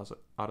autosomal and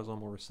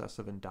autosomal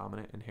recessive and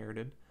dominant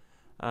inherited.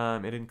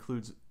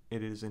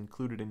 It is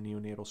included in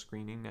neonatal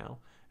screening now,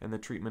 and the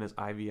treatment is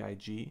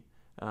IVIG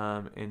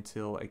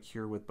until a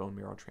cure with bone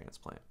marrow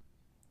transplant.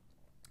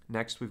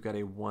 Next, we've got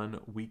a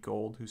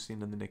 1-week-old who's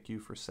seen in the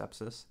NICU for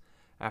sepsis.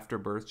 After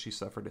birth, she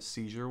suffered a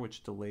seizure,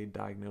 which delayed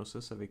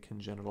diagnosis of a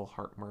congenital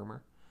heart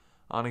murmur.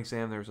 On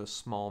exam, there's a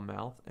small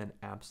mouth and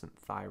absent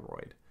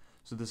thyroid.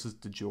 So this is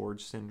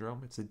DeGeorge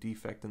syndrome. It's a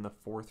defect in the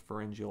 4th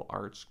pharyngeal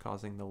arch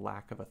causing the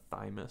lack of a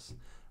thymus.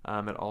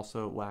 It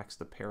also lacks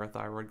the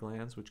parathyroid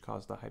glands, which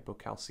cause the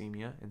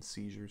hypocalcemia and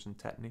seizures and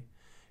tetany.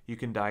 You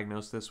can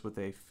diagnose this with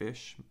a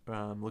FISH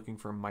looking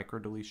for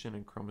microdeletion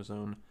in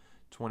chromosome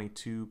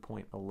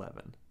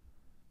 22.11.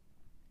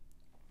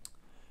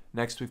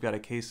 Next, we've got a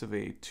case of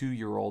a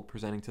 2-year-old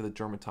presenting to the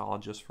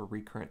dermatologist for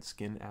recurrent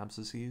skin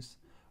abscesses.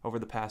 Over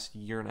the past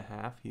year and a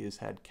half, he has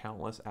had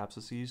countless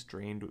abscesses,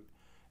 drained,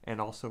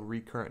 and also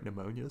recurrent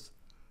pneumonias.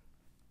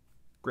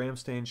 Gram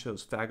stain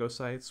shows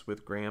phagocytes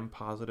with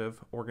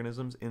gram-positive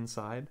organisms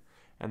inside,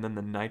 and then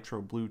the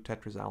nitro-blue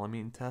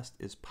tetraxylamine test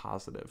is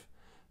positive.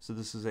 So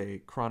this is a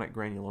chronic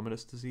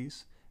granulomatous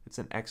disease. It's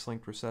an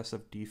X-linked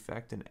recessive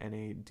defect in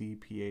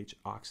NADPH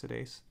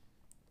oxidase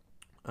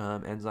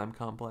enzyme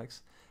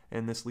complex,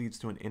 and this leads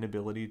to an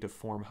inability to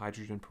form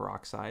hydrogen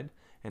peroxide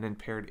and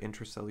impaired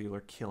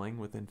intracellular killing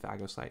within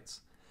phagocytes.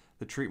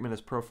 The treatment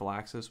is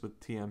prophylaxis with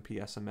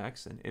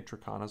TMP-SMX and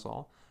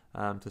itraconazole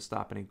to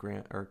stop any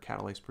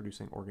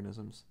catalase-producing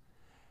organisms.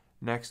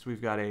 Next,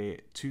 we've got a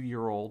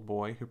 2-year-old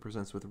boy who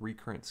presents with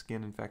recurrent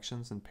skin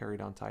infections and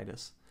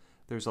periodontitis.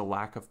 There's a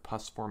lack of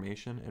pus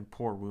formation and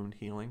poor wound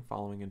healing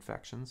following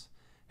infections.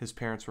 His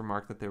parents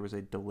remarked that there was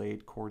a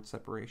delayed cord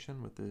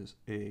separation, which is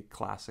a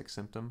classic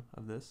symptom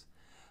of this.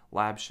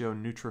 Labs show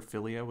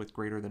neutrophilia with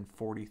greater than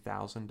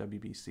 40,000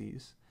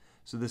 WBCs.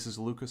 So this is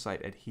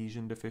leukocyte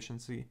adhesion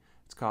deficiency.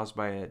 It's caused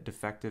by a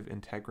defective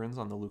integrins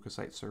on the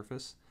leukocyte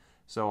surface.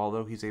 So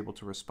although he's able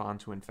to respond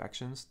to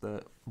infections,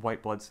 the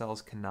white blood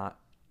cells cannot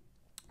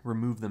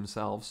remove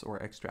themselves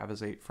or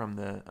extravasate from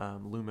the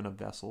lumen of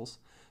vessels,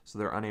 so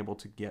they're unable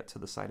to get to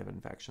the site of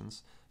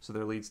infections. So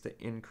there leads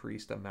to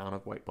increased amount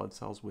of white blood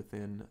cells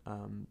within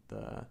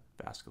the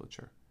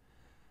vasculature.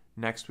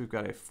 Next, we've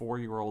got a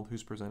 4-year-old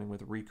who's presenting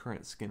with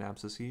recurrent skin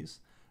abscesses.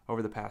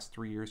 Over the past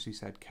 3 years,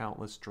 he's had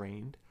countless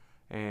drained,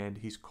 and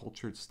he's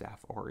cultured Staph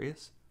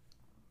aureus.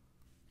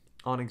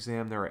 On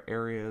exam, there are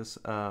areas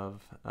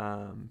of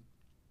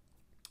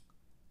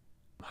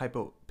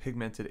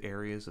hypopigmented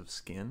areas of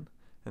skin,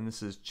 and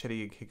this is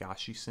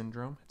Chiari-Higashi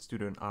syndrome. It's due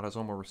to an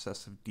autosomal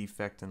recessive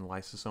defect in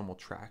lysosomal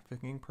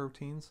trafficking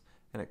proteins,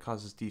 and it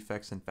causes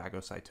defects in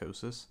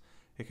phagocytosis.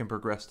 It can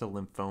progress to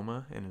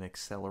lymphoma in an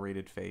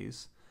accelerated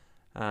phase.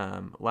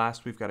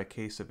 Last, we've got a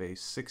case of a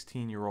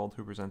 16-year-old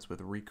who presents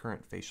with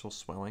recurrent facial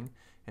swelling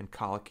and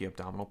colicky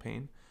abdominal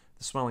pain.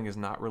 The swelling is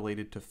not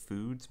related to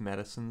foods,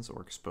 medicines,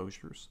 or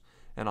exposures,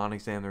 and on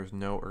exam there's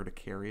no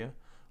urticaria.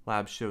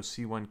 Labs show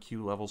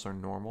C1q levels are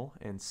normal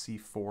and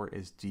C4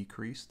 is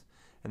decreased,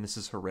 and this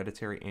is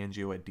hereditary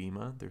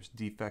angioedema. There's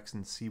defects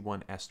in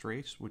C1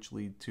 esterase, which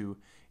lead to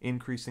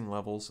increasing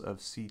levels of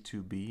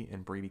C2b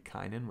and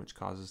bradykinin, which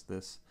causes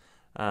this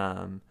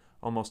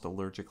almost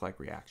allergic-like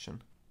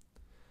reaction.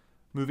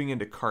 Moving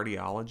into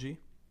cardiology,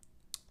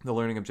 the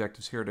learning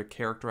objectives here are to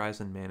characterize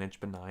and manage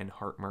benign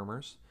heart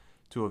murmurs,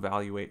 to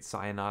evaluate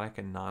cyanotic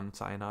and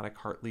non-cyanotic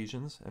heart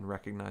lesions and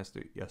recognize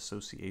the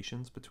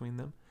associations between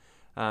them,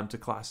 to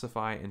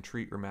classify and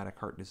treat rheumatic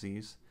heart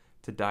disease,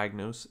 to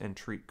diagnose and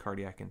treat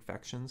cardiac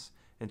infections,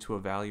 and to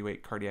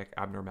evaluate cardiac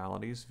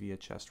abnormalities via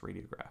chest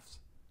radiographs.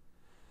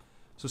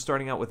 So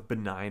starting out with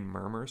benign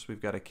murmurs, we've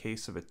got a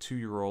case of a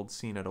 2-year-old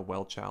seen at a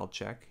well child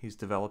check. He's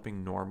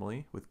developing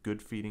normally with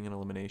good feeding and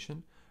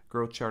elimination.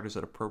 Growth chart is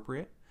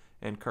appropriate,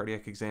 and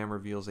cardiac exam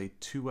reveals a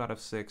 2 out of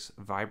 6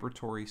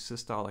 vibratory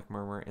systolic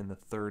murmur in the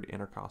third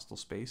intercostal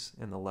space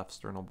in the left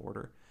sternal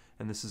border.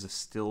 And this is a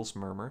Stills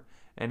murmur.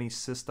 Any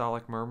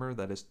systolic murmur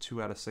that is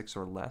 2 out of 6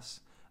 or less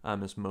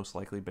is most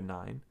likely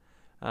benign.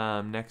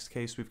 Next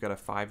case, we've got a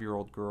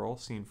 5-year-old girl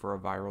seen for a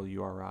viral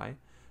URI.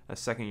 A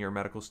second-year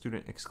medical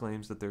student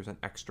exclaims that there's an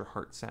extra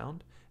heart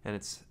sound, and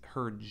it's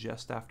heard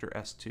just after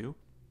S2.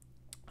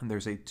 And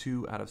there's a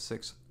 2 out of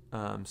 6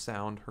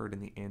 sound heard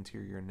in the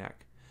anterior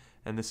neck.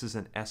 And this is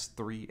an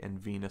S3 and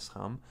venous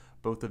hum.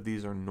 Both of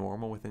these are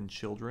normal within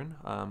children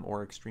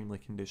or extremely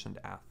conditioned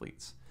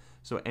athletes.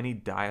 So any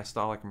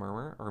diastolic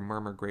murmur or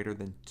murmur greater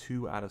than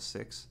 2 out of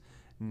 6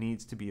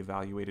 needs to be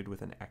evaluated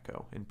with an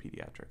echo in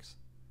pediatrics.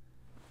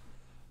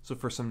 So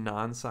for some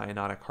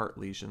non-cyanotic heart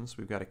lesions,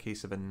 we've got a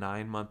case of a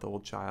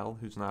 9-month-old child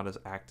who's not as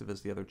active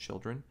as the other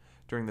children.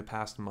 During the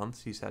past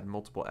months, he's had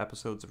multiple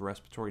episodes of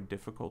respiratory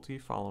difficulty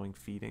following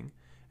feeding,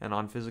 and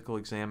on physical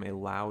exam, a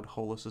loud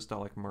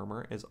holosystolic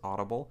murmur is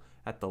audible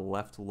at the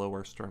left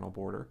lower sternal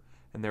border,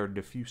 and there are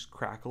diffuse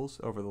crackles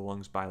over the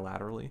lungs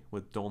bilaterally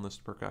with dullness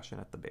percussion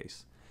at the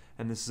base.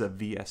 And this is a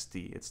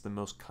VSD. It's the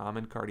most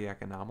common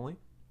cardiac anomaly,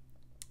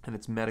 and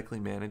it's medically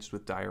managed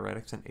with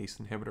diuretics and ACE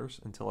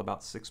inhibitors until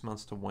about 6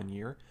 months to 1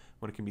 year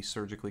when it can be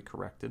surgically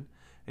corrected.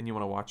 And you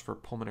want to watch for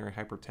pulmonary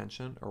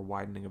hypertension or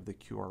widening of the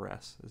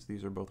QRS, as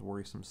these are both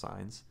worrisome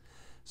signs.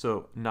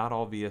 So not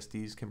all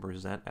VSDs can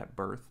present at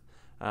birth.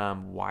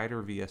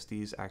 Wider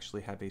VSDs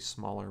actually have a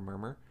smaller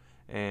murmur,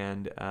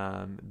 and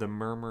the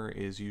murmur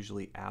is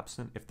usually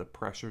absent if the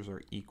pressures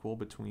are equal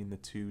between the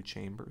two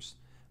chambers.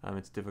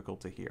 It's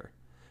difficult to hear.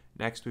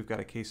 Next, we've got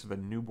a case of a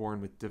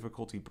newborn with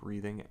difficulty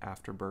breathing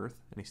after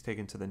birth, and he's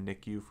taken to the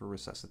NICU for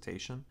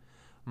resuscitation.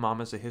 Mom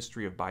has a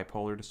history of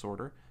bipolar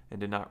disorder and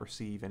did not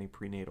receive any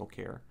prenatal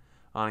care.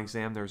 On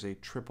exam, there's a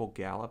triple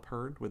gallop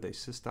heard with a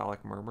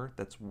systolic murmur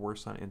that's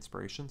worse on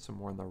inspiration, so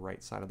more on the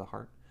right side of the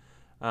heart.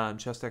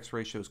 Chest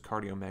x-ray shows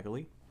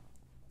cardiomegaly.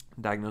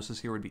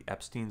 Diagnosis here would be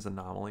Epstein's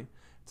anomaly.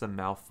 It's a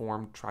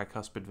malformed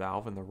tricuspid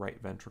valve in the right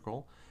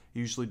ventricle,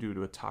 usually due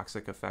to a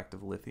toxic effect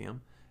of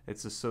lithium.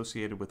 It's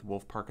associated with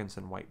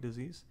Wolff-Parkinson-White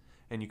disease,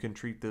 and you can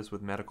treat this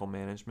with medical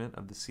management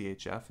of the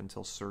CHF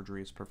until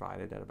surgery is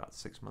provided at about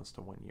 6 months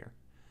to 1 year.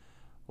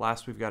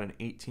 Last, we've got an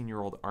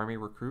 18-year-old Army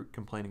recruit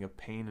complaining of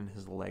pain in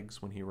his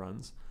legs when he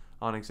runs.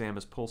 On exam,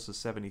 his pulse is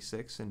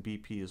 76 and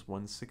BP is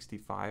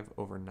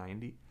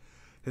 165/90.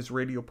 His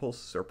radial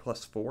pulses are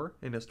 +4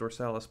 and his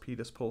dorsalis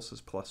pedis pulse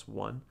is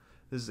 +1.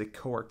 This is a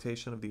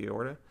coarctation of the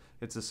aorta.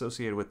 It's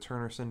associated with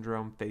Turner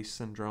syndrome, Face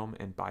syndrome,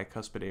 and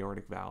bicuspid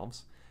aortic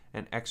valves.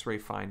 And X-ray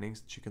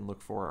findings that you can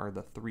look for are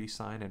the 3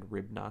 sign and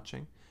rib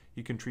notching.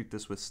 You can treat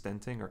this with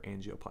stenting or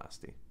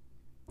angioplasty.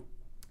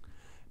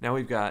 Now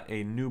we've got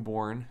a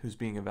newborn who's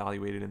being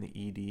evaluated in the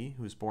ED,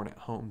 who was born at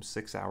home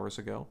 6 hours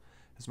ago.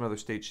 His mother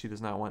states she does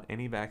not want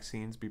any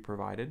vaccines be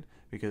provided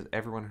because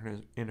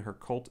everyone in her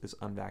cult is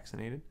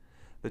unvaccinated.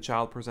 The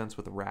child presents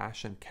with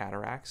rash and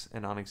cataracts,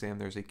 and on exam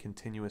there's a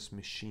continuous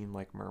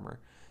machine-like murmur.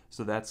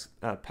 So that's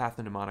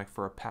pathognomonic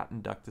for a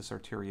patent ductus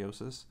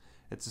arteriosus.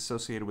 It's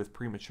associated with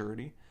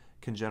prematurity,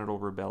 congenital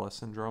rubella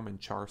syndrome, and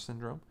Char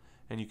syndrome.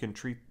 And you can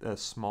treat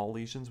small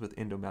lesions with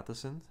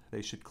indomethacin.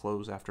 They should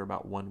close after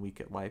about 1 week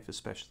at life,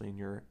 especially in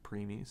your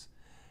preemies.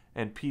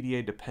 And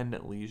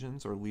PDA-dependent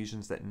lesions, or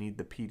lesions that need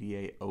the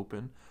PDA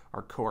open,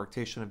 are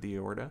coarctation of the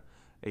aorta,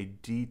 a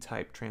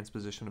D-type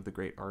transposition of the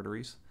great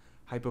arteries,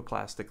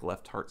 hypoplastic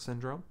left heart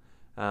syndrome,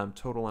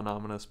 total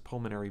anomalous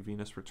pulmonary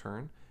venous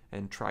return,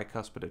 and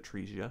tricuspid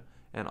atresia.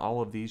 And all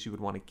of these you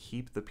would want to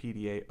keep the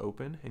PDA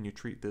open, and you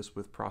treat this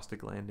with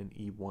prostaglandin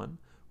E1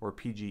 or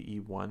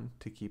PGE1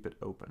 to keep it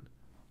open.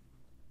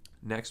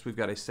 Next, we've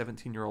got a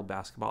 17-year-old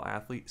basketball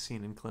athlete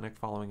seen in clinic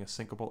following a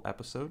syncopal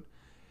episode.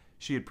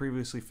 She had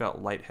previously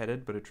felt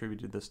lightheaded but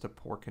attributed this to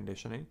poor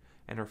conditioning,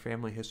 and her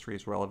family history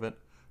is relevant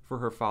for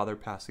her father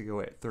passing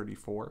away at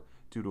 34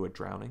 due to a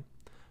drowning.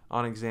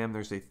 On exam,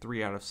 there's a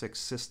 3 out of 6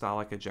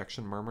 systolic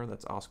ejection murmur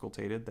that's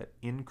auscultated that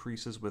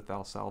increases with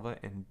Valsalva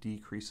and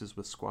decreases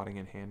with squatting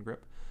and hand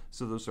grip.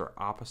 So those are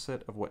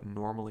opposite of what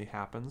normally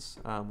happens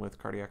with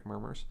cardiac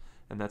murmurs,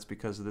 and that's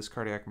because this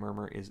cardiac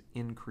murmur is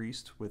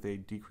increased with a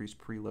decreased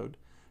preload.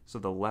 So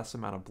the less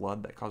amount of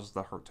blood that causes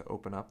the heart to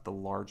open up, the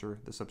larger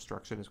this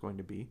obstruction is going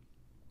to be.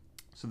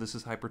 So this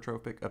is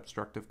hypertrophic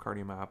obstructive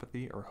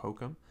cardiomyopathy, or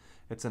HOCM.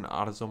 It's an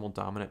autosomal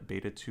dominant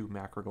beta-2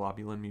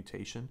 macroglobulin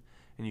mutation,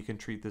 and you can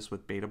treat this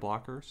with beta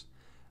blockers.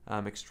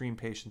 Extreme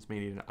patients may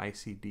need an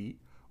ICD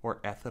or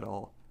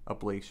ethanol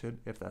ablation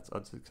if that's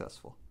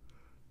unsuccessful.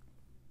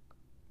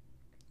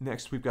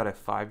 Next, we've got a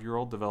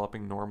 5-year-old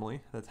developing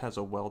normally that has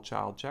a well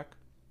child check.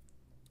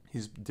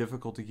 He's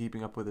difficulty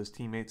keeping up with his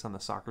teammates on the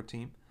soccer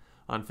team.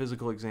 On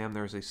physical exam,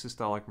 there is a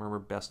systolic murmur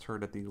best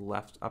heard at the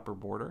left upper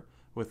border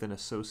with an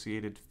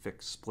associated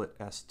fixed split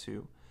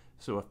S2.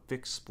 So a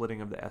fixed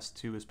splitting of the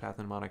S2 is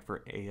pathognomonic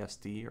for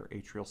ASD, or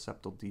atrial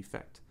septal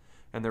defect.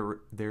 and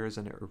there is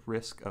a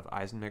risk of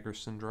Eisenmenger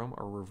syndrome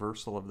or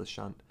reversal of the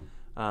shunt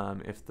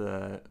if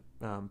the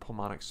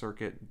pulmonic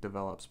circuit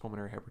develops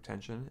pulmonary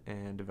hypertension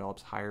and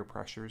develops higher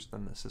pressures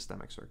than the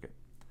systemic circuit.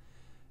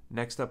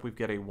 Next up, we've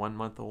got a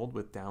 1-month-old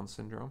with Down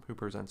syndrome who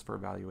presents for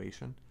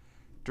evaluation.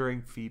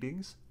 During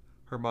feedings,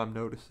 her mom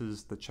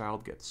notices the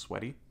child gets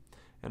sweaty,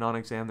 and on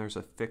exam there's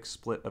a thick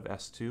split of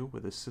S2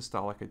 with a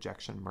systolic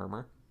ejection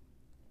murmur,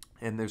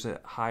 and there's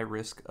a high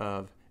risk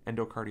of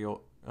endocardial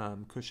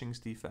Cushing's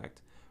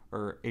defect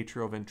or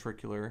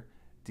atrioventricular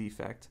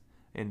defect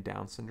in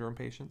Down syndrome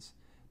patients.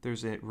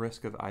 There's a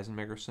risk of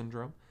Eisenmenger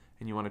syndrome,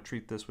 and you want to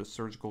treat this with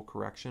surgical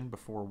correction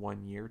before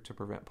 1 year to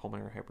prevent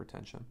pulmonary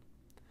hypertension.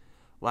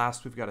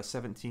 Last, we've got a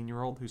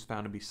 17-year-old who's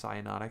found to be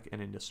cyanotic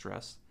and in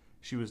distress.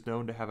 She was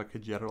known to have a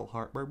congenital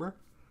heart murmur.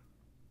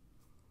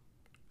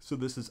 So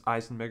this is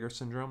Eisenmenger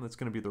syndrome. That's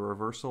going to be the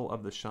reversal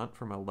of the shunt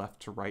from a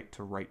left to right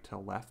to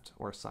left,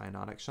 or a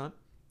cyanotic shunt.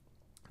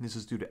 This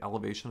is due to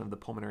elevation of the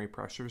pulmonary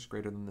pressures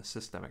greater than the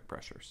systemic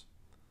pressures.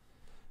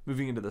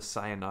 Moving into the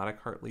cyanotic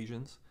heart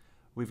lesions,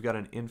 we've got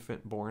an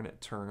infant born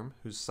at term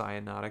who's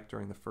cyanotic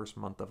during the first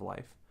month of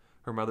life.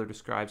 Her mother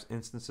describes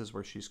instances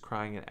where she's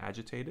crying and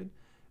agitated,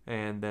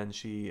 and then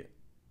she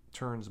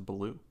turns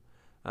blue.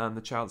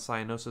 The child's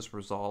cyanosis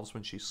resolves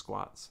when she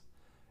squats.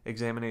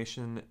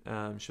 Examination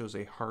shows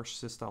a harsh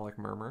systolic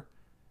murmur,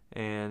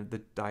 and the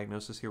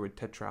diagnosis here with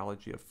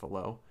tetralogy of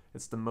Fallot.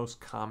 It's the most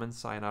common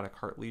cyanotic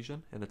heart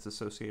lesion, and it's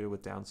associated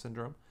with Down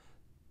syndrome.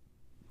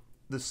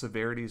 The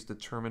severity is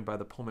determined by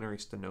the pulmonary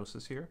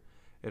stenosis here.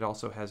 It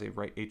also has a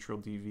right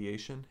atrial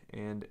deviation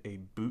and a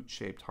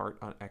boot-shaped heart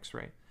on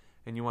X-ray.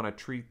 And you want to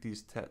treat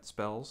these TET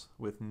spells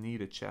with knee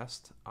to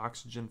chest,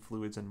 oxygen,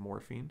 fluids, and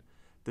morphine.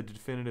 The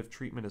definitive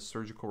treatment is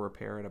surgical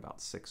repair at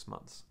about 6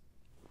 months.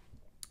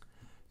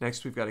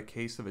 Next, we've got a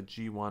case of a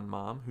G1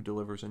 mom who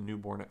delivers a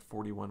newborn at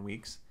 41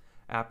 weeks.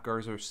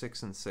 Apgars are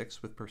 6 and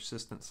 6 with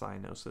persistent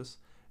cyanosis,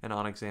 and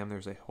on exam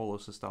there's a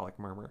holosystolic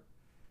murmur.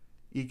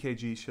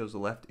 EKG shows a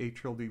left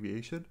atrial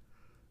deviation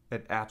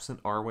and absent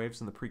R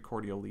waves in the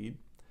precordial lead,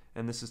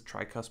 and this is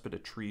tricuspid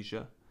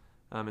atresia.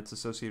 It's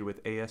associated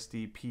with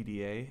ASD,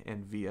 PDA,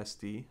 and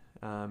VSD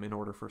in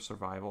order for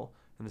survival,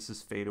 and this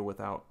is fatal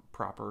without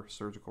proper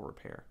surgical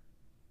repair.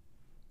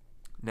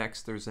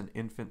 Next, there's an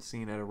infant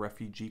seen at a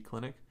refugee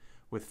clinic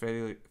with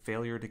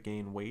failure to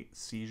gain weight,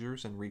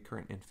 seizures, and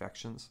recurrent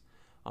infections.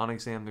 On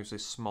exam, there's a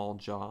small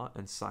jaw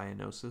and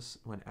cyanosis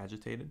when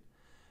agitated.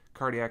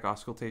 Cardiac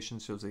auscultation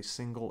shows a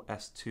single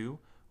S2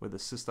 with a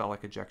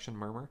systolic ejection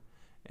murmur,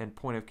 and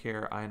point of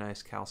care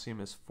ionized calcium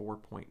is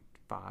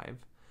 4.5.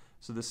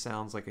 So this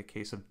sounds like a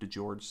case of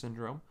DeGeorge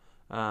syndrome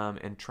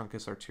and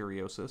truncus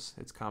arteriosus.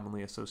 It's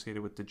commonly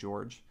associated with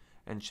DeGeorge,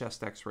 and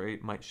chest x-ray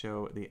might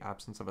show the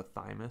absence of a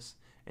thymus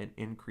and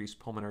increased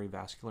pulmonary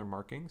vascular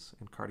markings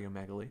and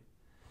cardiomegaly.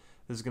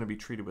 This is going to be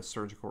treated with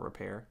surgical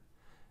repair.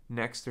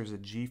 Next, there's a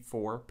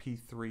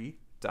G4P3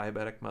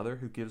 diabetic mother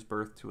who gives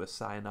birth to a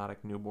cyanotic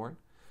newborn.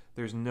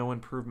 There's no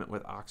improvement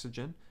with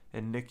oxygen,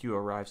 and NICU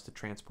arrives to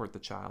transport the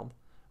child.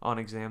 On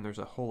exam, there's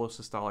a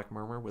holosystolic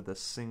murmur with a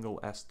single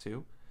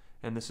S2,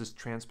 and this is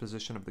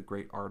transposition of the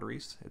great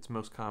arteries. It's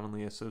most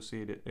commonly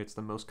associated, it's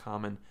the most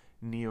common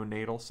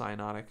neonatal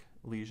cyanotic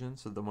lesion,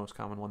 so the most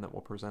common one that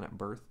will present at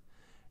birth,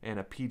 and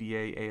a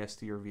PDA,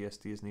 ASD, or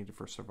VSD is needed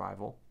for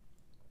survival.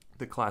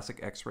 The classic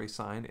X-ray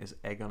sign is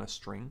egg on a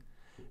string,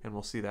 and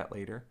we'll see that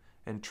later,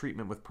 and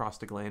treatment with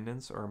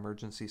prostaglandins or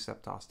emergency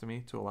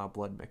septostomy to allow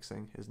blood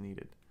mixing is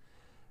needed.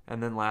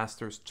 And then last,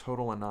 there's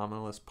total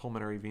anomalous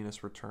pulmonary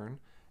venous return,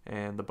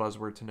 and the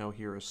buzzword to know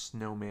here is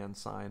snowman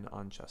sign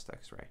on chest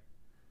X-ray.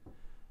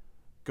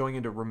 Going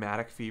into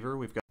rheumatic fever,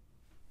 we've got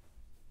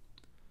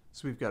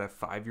a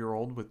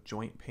 5-year-old with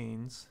joint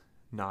pains,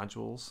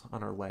 nodules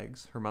on her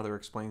legs. Her mother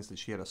explains that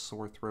she had a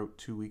sore throat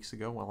 2 weeks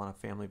ago while on a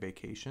family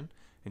vacation,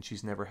 and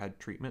she's never had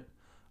treatment.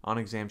 On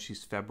exam,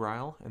 she's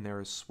febrile, and there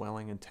is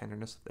swelling and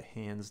tenderness of the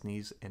hands,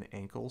 knees, and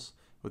ankles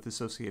with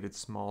associated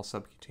small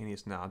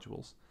subcutaneous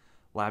nodules.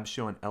 Labs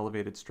show an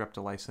elevated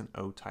streptolysin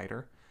O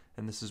titer,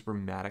 and this is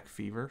rheumatic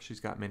fever. She's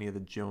got many of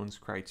the Jones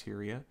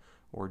criteria,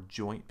 or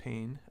joint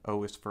pain.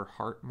 O is for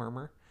heart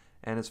murmur,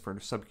 N is for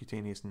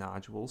subcutaneous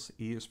nodules,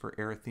 E is for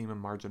erythema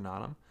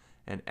marginatum,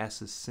 and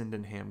S is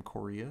Sydenham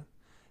chorea.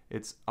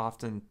 It's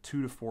often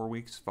 2 to 4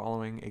 weeks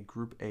following a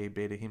group A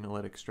beta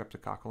hemolytic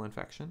streptococcal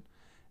infection,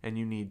 and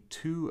you need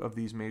 2 of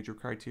these major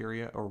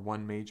criteria, or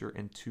 1 major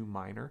and 2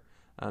 minor,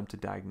 to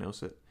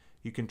diagnose it.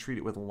 You can treat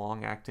it with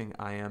long-acting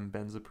IM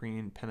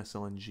benzaprine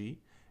penicillin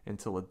G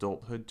until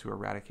adulthood to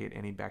eradicate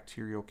any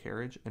bacterial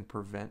carriage and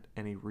prevent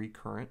any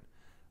recurrent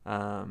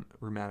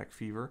rheumatic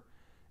fever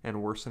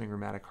and worsening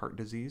rheumatic heart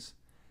disease.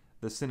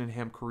 The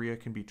Sydenham chorea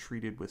can be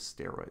treated with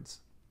steroids.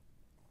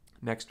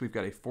 Next, we've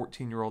got a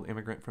 14-year-old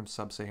immigrant from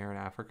sub-Saharan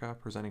Africa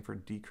presenting for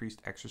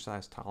decreased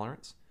exercise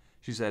tolerance.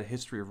 She's had a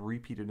history of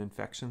repeated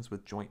infections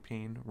with joint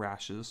pain,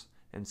 rashes,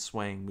 and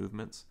swaying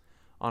movements.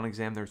 On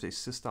exam, there's a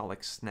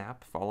systolic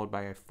snap followed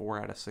by a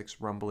 4 out of 6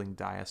 rumbling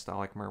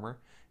diastolic murmur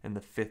in the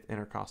 5th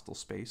intercostal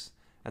space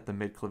at the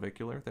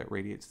midclavicular that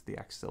radiates to the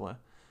axilla.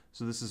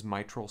 So this is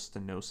mitral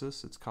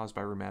stenosis. It's caused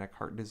by rheumatic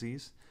heart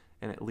disease,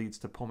 and it leads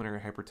to pulmonary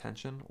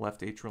hypertension,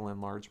 left atrial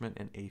enlargement,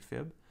 and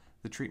AFib.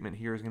 The treatment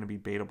here is going to be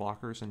beta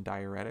blockers and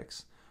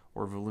diuretics,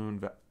 or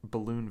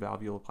balloon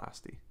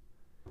valvuloplasty.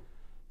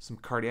 Some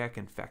cardiac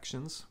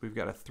infections. We've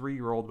got a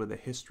 3-year-old with a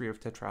history of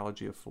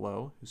tetralogy of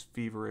Fallot who's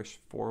feverish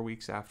 4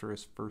 weeks after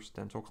his first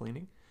dental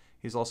cleaning.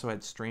 He's also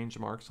had strange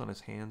marks on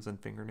his hands and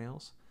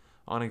fingernails.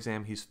 On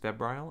exam, he's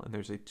febrile, and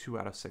there's a 2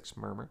 out of 6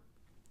 murmur.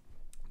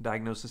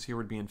 Diagnosis here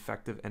would be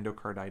infective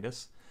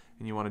endocarditis,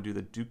 and you want to do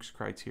the Duke's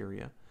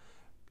criteria.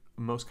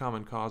 Most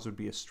common cause would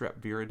be a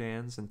strep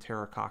viridans,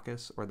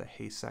 Enterococcus, or the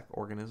Hay-Sec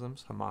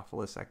organisms,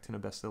 Haemophilus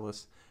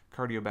actinobacillus,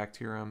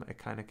 Cardiobacterium,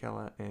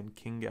 Echinocella, and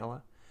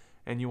Kingella.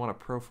 And you want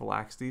to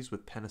prophylax these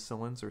with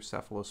penicillins or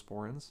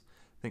cephalosporins.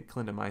 Think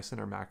clindamycin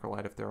or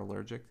macrolide if they're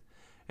allergic.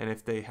 And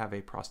if they have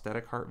a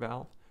prosthetic heart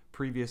valve,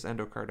 previous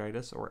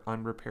endocarditis, or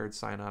unrepaired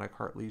cyanotic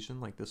heart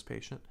lesion like this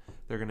patient,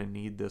 they're going to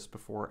need this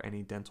before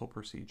any dental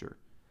procedure.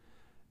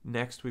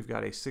 Next, we've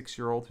got a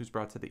 6-year-old who's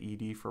brought to the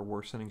ED for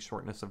worsening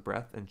shortness of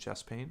breath and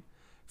chest pain.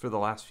 For the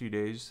last few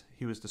days,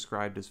 he was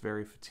described as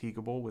very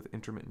fatigable with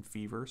intermittent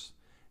fevers,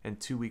 and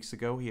 2 weeks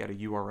ago he had a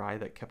URI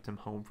that kept him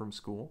home from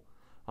school.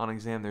 On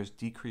exam, there's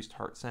decreased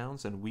heart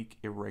sounds and weak,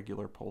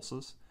 irregular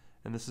pulses,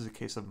 and this is a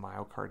case of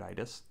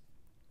myocarditis.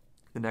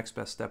 The next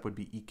best step would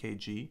be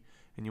EKG,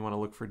 and you want to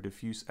look for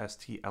diffuse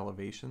ST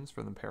elevations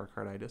for the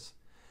pericarditis.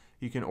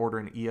 You can order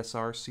an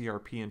ESR,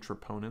 CRP, and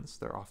troponins.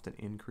 They're often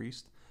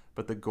increased,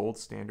 but the gold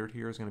standard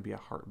here is going to be a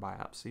heart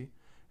biopsy,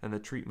 and the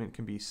treatment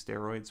can be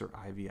steroids or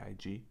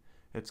IVIG.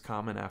 It's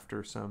common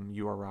after some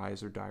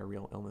URIs or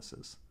diarrheal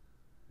illnesses.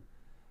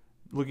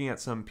 Looking at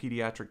some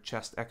pediatric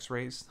chest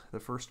x-rays, the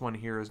first one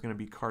here is going to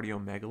be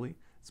cardiomegaly.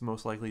 It's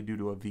most likely due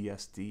to a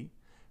VSD.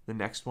 The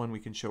next one, we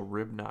can show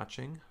rib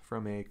notching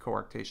from a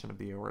coarctation of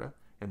the aorta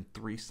and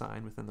 3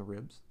 sign within the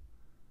ribs.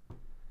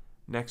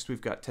 Next,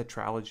 we've got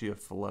tetralogy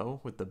of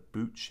Fallot with the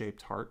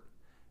boot-shaped heart.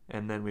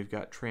 And then we've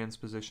got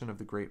transposition of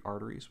the great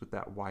arteries with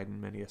that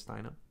widened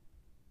mediastinum.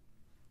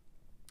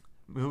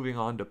 Moving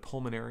on to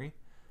pulmonary.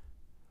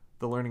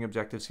 The learning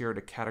objectives here are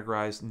to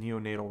categorize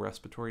neonatal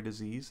respiratory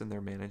disease and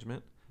their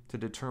management, to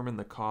determine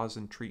the cause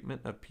and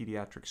treatment of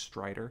pediatric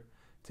stridor,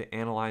 to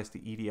analyze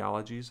the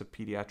etiologies of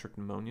pediatric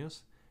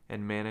pneumonias,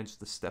 and manage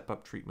the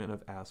step-up treatment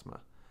of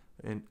asthma,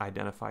 and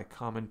identify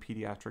common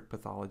pediatric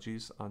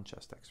pathologies on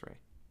chest x-ray.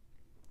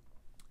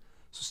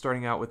 So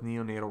starting out with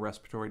neonatal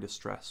respiratory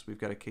distress, we've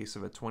got a case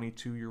of a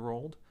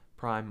 22-year-old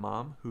prime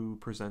mom who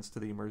presents to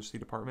the emergency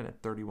department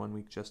at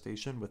 31-week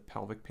gestation with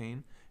pelvic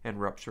pain and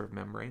rupture of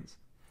membranes.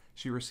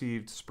 She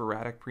received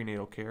sporadic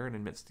prenatal care and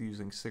admits to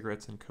using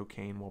cigarettes and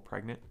cocaine while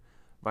pregnant.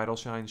 Vital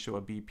signs show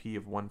a BP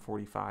of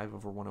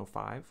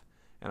 145/105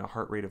 and a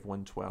heart rate of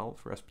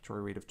 112,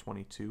 respiratory rate of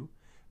 22.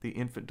 The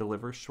infant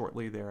delivers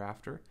shortly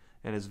thereafter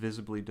and is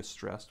visibly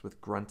distressed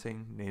with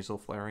grunting, nasal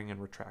flaring, and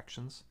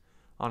retractions.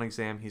 On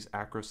exam, he's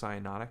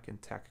acrocyanotic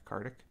and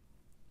tachycardic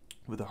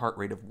with a heart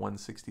rate of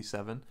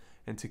 167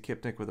 and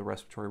tachypnic with a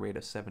respiratory rate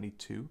of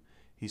 72.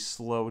 He's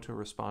slow to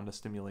respond to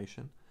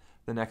stimulation.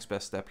 The next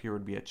best step here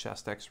would be a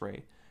chest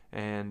x-ray,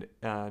 and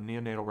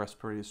neonatal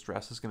respiratory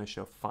distress is going to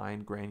show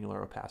fine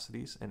granular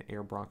opacities and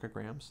air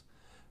bronchograms.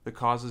 The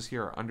causes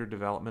here are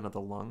underdevelopment of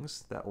the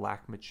lungs that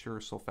lack mature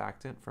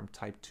surfactant from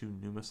type 2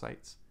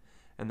 pneumocytes,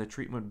 and the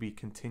treatment would be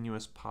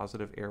continuous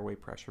positive airway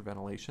pressure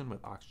ventilation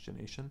with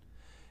oxygenation.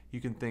 You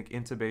can think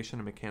intubation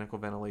and mechanical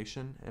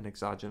ventilation and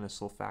exogenous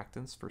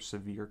surfactants for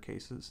severe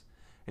cases.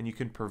 And you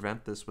can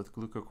prevent this with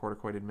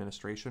glucocorticoid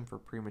administration for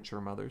premature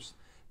mothers.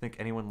 Think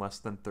anyone less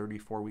than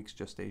 34 weeks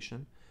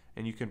gestation.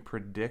 And you can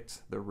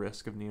predict the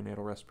risk of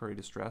neonatal respiratory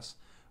distress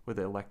with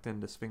a lectin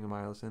to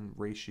sphingomyelin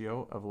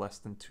ratio of less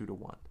than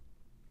 2:1.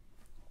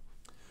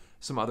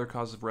 Some other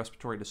causes of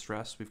respiratory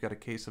distress. We've got a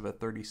case of a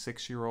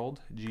 36-year-old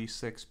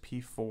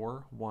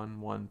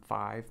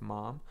G6P4115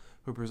 mom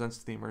who presents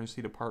to the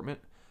emergency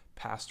department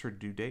past her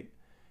due date,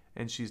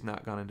 and she's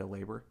not gone into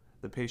labor.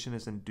 The patient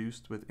is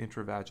induced with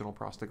intravaginal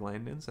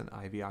prostaglandins and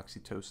IV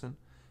oxytocin.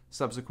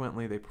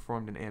 Subsequently, they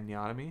performed an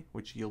amniotomy,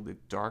 which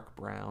yielded dark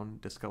brown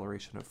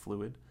discoloration of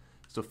fluid.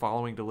 So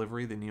following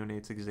delivery, the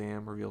neonate's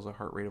exam reveals a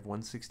heart rate of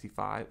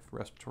 165,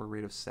 respiratory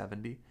rate of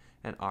 70,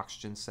 and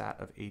oxygen sat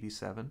of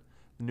 87.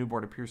 The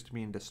newborn appears to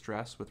be in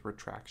distress with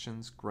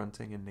retractions,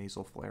 grunting, and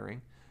nasal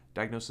flaring.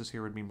 Diagnosis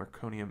here would be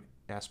meconium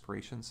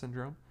aspiration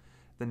syndrome.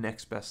 The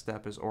next best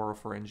step is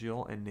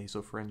oropharyngeal and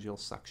nasopharyngeal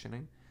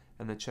suctioning,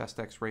 and the chest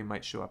x-ray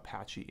might show a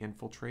patchy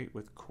infiltrate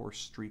with coarse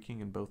streaking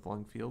in both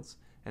lung fields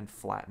and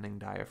flattening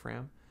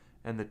diaphragm.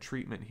 And the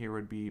treatment here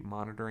would be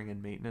monitoring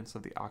and maintenance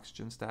of the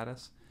oxygen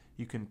status.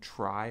 You can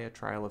try a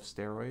trial of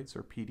steroids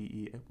or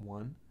PDE at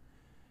 1.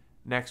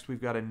 Next,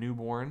 we've got a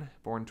newborn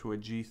born to a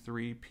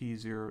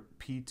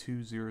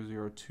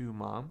G3P2002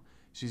 mom.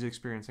 She's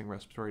experiencing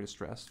respiratory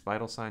distress.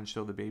 Vital signs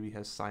show the baby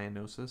has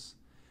cyanosis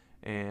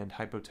and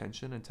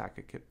hypotension and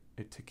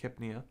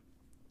tachypnea.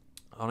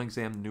 On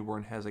exam, the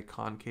newborn has a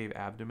concave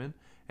abdomen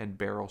and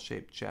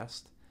barrel-shaped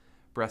chest.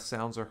 Breath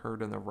sounds are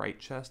heard in the right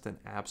chest and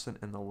absent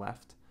in the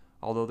left,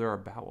 although there are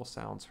bowel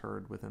sounds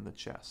heard within the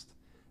chest.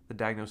 The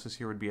diagnosis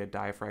here would be a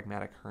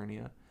diaphragmatic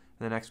hernia.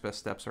 And the next best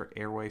steps are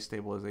airway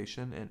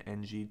stabilization and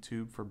NG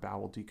tube for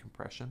bowel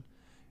decompression.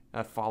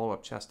 A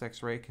follow-up chest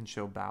x-ray can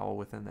show bowel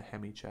within the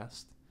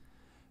hemichest.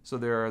 So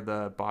there are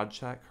the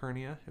Bodchak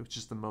hernia, which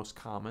is the most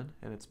common,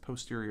 and it's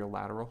posterior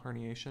lateral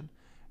herniation,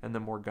 and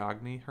the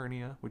Morgagni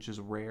hernia, which is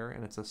rare,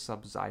 and it's a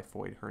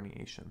subxiphoid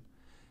herniation.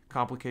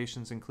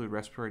 Complications include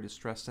respiratory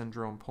distress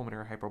syndrome,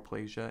 pulmonary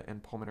hypoplasia,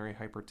 and pulmonary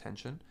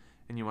hypertension,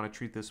 and you want to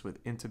treat this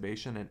with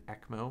intubation and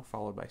ECMO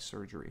followed by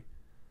surgery.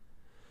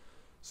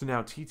 So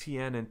now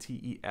TTN and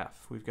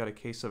TEF. We've got a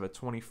case of a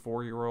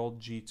 24-year-old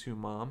G2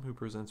 mom who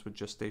presents with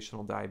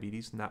gestational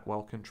diabetes, not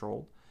well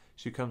controlled.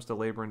 She comes to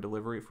labor and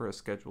delivery for a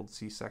scheduled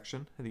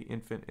C-section. The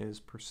infant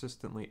is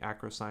persistently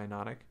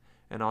acrocyanotic,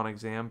 and on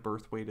exam,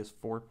 birth weight is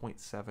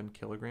 4.7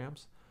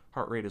 kilograms.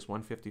 Heart rate is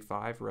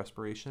 155,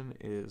 respiration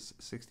is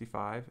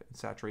 65, and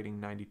saturating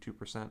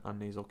 92% on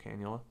nasal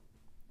cannula.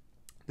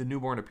 The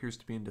newborn appears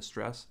to be in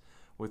distress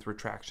with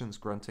retractions,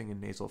 grunting, and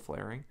nasal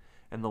flaring,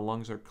 and the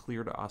lungs are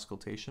clear to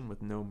auscultation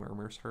with no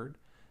murmurs heard.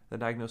 The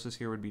diagnosis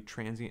here would be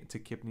transient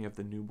tachypnea of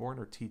the newborn,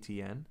 or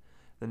TTN.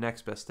 The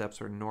next best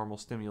steps are normal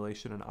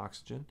stimulation and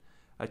oxygen.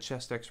 A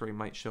chest x-ray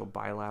might show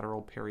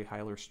bilateral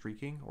perihilar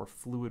streaking or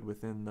fluid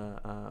within the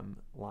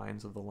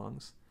lines of the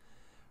lungs.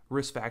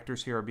 Risk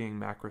factors here are being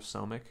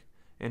macrosomic,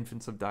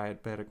 infants of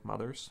diabetic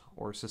mothers,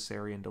 or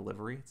cesarean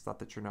delivery. It's thought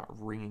that you're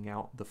not wringing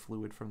out the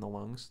fluid from the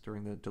lungs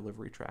during the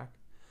delivery tract.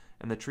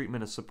 And the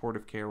treatment is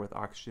supportive care with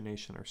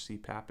oxygenation or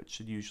CPAP. It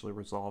should usually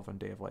resolve on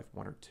day of life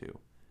 1 or 2.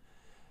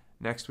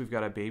 Next, we've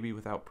got a baby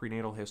without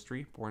prenatal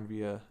history, born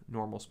via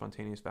normal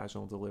spontaneous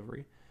vaginal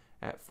delivery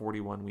at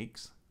 41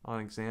 weeks. On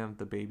exam,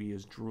 the baby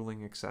is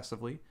drooling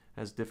excessively,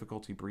 has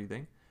difficulty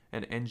breathing.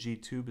 An NG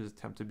tube is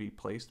attempted to be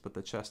placed, but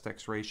the chest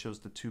x-ray shows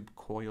the tube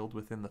coiled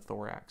within the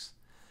thorax.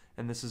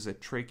 And this is a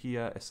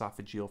trachea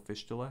esophageal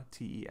fistula,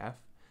 TEF,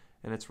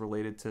 and it's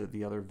related to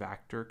the other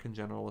Vactor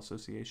congenital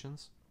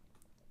associations.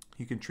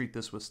 You can treat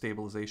this with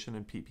stabilization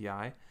and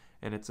PPI,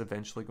 and it's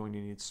eventually going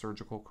to need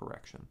surgical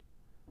correction.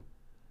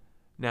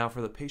 Now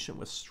for the patient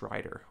with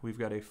stridor, we've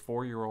got a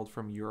 4-year-old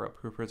from Europe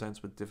who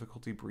presents with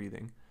difficulty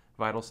breathing.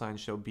 Vital signs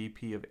show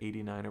BP of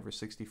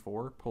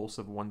 89/64, pulse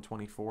of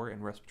 124,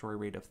 and respiratory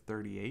rate of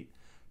 38,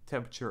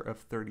 temperature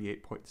of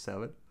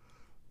 38.7.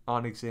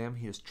 On exam,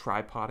 he is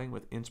tripoding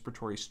with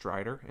inspiratory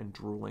stridor and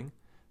drooling,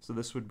 so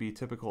this would be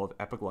typical of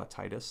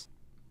epiglottitis.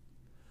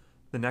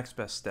 The next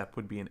best step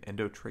would be an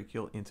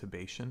endotracheal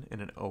intubation in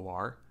an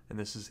OR, and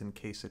this is in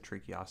case a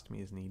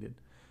tracheostomy is needed.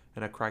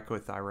 And a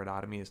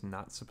cricothyroidotomy is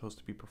not supposed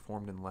to be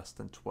performed in less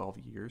than 12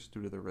 years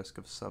due to the risk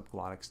of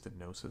subglottic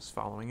stenosis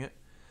following it.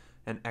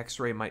 An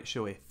x-ray might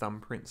show a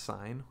thumbprint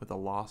sign with a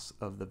loss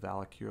of the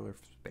valvular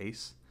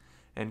space,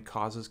 and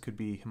causes could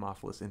be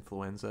Haemophilus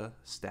influenza,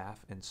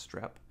 staph, and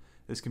strep.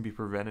 This can be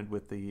prevented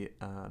with the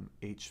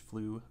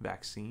H-flu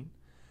vaccine.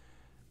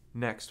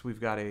 Next, we've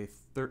got a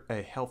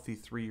healthy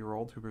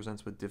 3-year-old who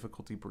presents with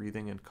difficulty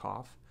breathing and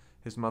cough.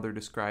 His mother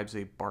describes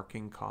a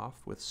barking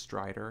cough with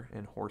stridor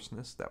and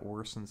hoarseness that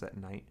worsens at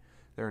night.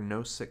 There are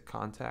no sick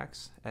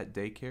contacts at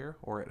daycare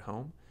or at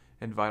home,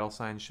 and vital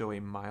signs show a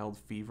mild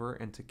fever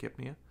and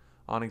tachypnea.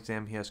 On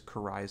exam, he has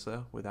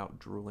coryza without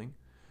drooling.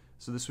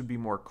 So this would be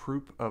more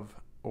croup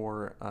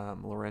or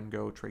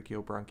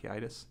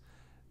laryngotracheobronchitis.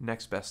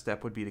 Next best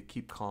step would be to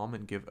keep calm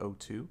and give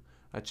O2.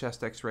 A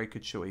chest x-ray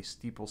could show a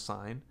steeple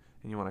sign,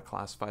 and you want to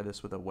classify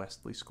this with a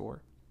Westley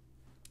score.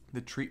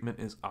 The treatment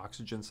is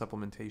oxygen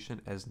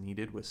supplementation as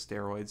needed with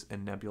steroids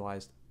and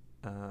nebulized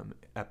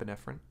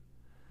epinephrine.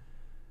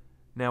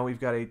 Now we've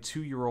got a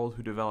 2-year-old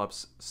who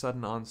develops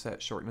sudden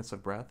onset shortness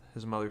of breath.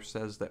 His mother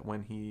says that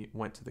when he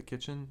went to the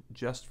kitchen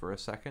just for a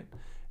second,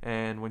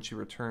 and when she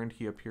returned,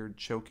 he appeared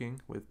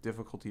choking with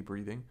difficulty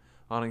breathing.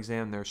 On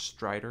exam, there's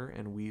stridor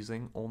and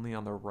wheezing only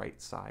on the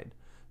right side.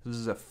 This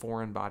is a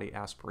foreign body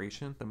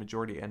aspiration. The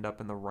majority end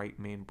up in the right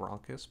main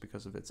bronchus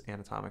because of its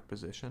anatomic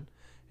position,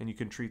 and you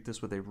can treat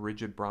this with a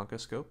rigid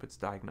bronchoscope. It's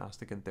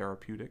diagnostic and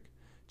therapeutic.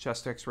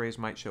 Chest x-rays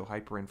might show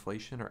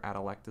hyperinflation or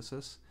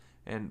atelectasis,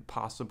 and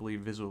possibly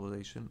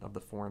visualization of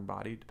the foreign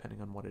body,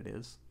 depending on what it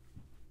is.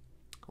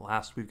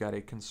 Last, we've got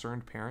a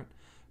concerned parent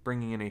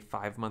bringing in a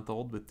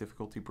 5-month-old with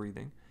difficulty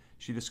breathing.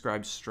 She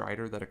describes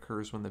stridor that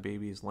occurs when the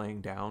baby is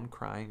laying down,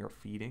 crying, or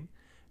feeding.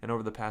 And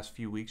over the past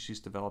few weeks, she's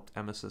developed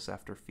emesis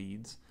after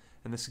feeds.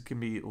 And this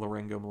can be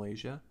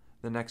laryngomalacia.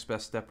 The next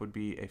best step would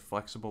be a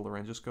flexible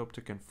laryngoscope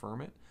to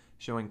confirm it,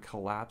 showing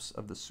collapse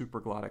of the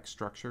supraglottic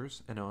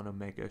structures and an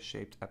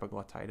omega-shaped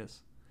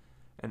epiglottis.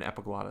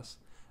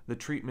 The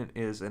treatment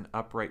is an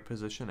upright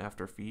position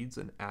after feeds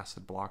and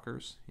acid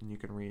blockers, and you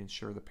can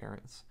reassure the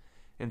parents.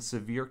 In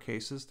severe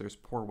cases, there's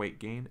poor weight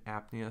gain,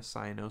 apnea,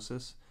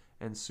 cyanosis,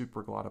 and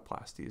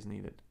supraglottoplasty is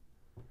needed.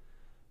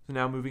 So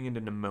now moving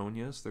into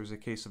pneumonias, there's a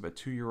case of a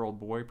 2-year-old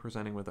boy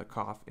presenting with a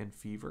cough and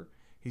fever.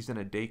 He's in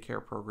a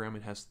daycare program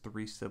and has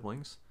 3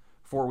 siblings.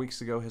 4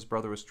 weeks ago, his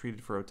brother was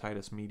treated for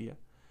otitis media,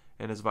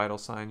 and his vital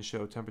signs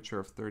show temperature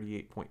of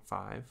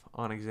 38.5.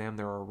 On exam,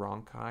 there are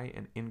rhonchi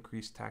and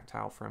increased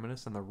tactile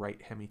fremitus in the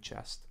right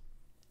hemichest.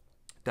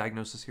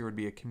 Diagnosis here would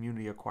be a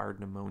community-acquired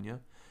pneumonia.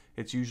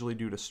 It's usually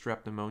due to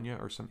strep pneumonia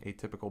or some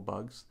atypical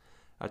bugs.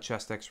 A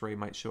chest x-ray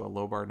might show a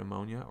lobar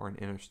pneumonia or an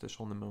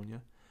interstitial pneumonia.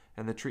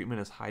 And the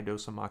treatment is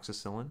high-dose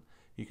amoxicillin.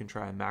 You can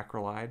try a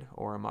macrolide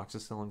or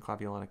amoxicillin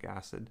clavulanic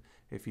acid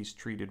if he's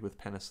treated with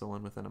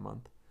penicillin within a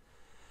month.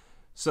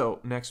 So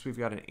next we've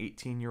got an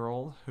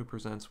 18-year-old who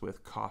presents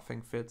with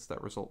coughing fits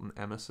that result in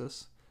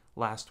emesis.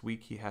 Last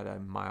week he had a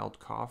mild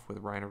cough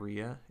with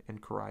rhinorrhea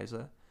and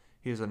coryza.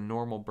 He has a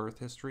normal birth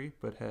history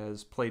but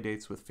has play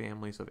dates with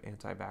families of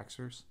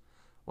anti-vaxxers.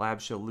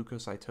 Labs show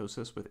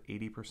leukocytosis with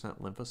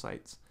 80%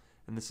 lymphocytes,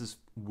 and this is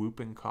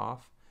whooping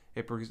cough.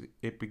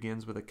 It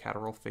begins with a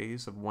catarrhal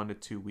phase of 1 to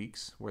 2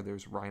 weeks where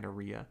there's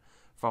rhinorrhea,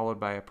 followed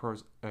by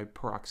a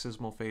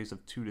paroxysmal phase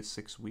of 2 to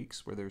 6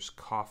 weeks where there's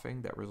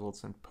coughing that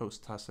results in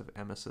post-tussive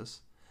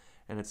emesis,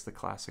 and it's the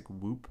classic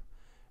whoop,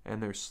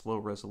 and there's slow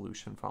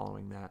resolution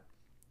following that.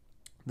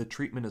 The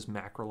treatment is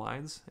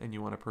macrolides, and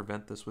you want to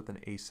prevent this with an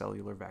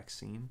acellular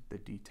vaccine, the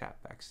DTaP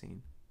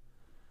vaccine.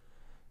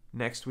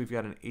 Next, we've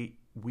got an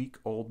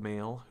 8-week-old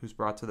male who's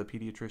brought to the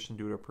pediatrician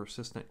due to a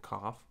persistent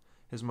cough.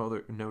 His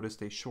mother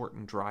noticed a short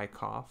and dry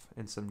cough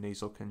and some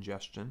nasal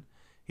congestion.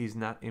 He's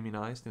not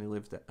immunized and he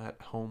lives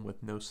at home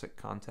with no sick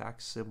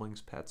contacts,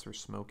 siblings, pets, or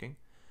smoking.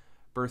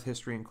 Birth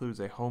history includes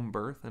a home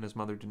birth and his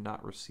mother did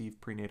not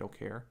receive prenatal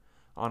care.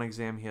 On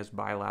exam, he has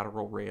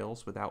bilateral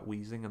rales without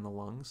wheezing in the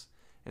lungs,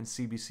 and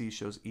CBC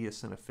shows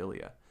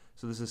eosinophilia.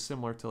 So this is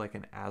similar to like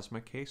an asthma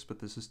case, but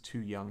this is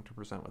too young to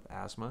present with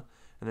asthma,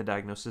 and the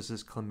diagnosis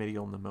is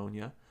chlamydial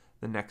pneumonia.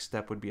 The next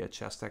step would be a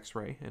chest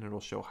x-ray, and it'll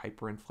show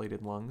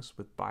hyperinflated lungs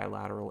with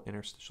bilateral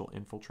interstitial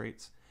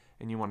infiltrates,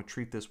 and you want to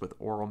treat this with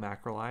oral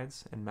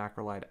macrolides and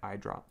macrolide eye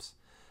drops.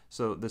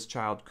 So this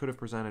child could have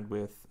presented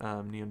with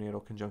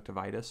neonatal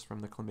conjunctivitis from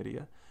the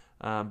chlamydia,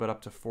 but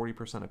up to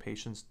 40% of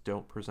patients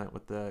don't present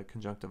with the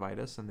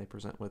conjunctivitis, and they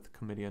present with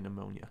chlamydia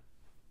pneumonia.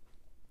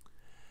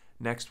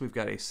 Next, we've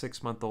got a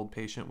 6-month-old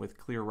patient with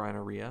clear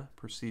rhinorrhea,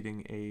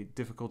 preceding a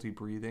difficulty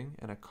breathing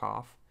and a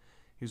cough.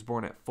 He was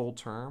born at full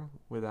term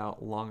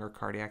without longer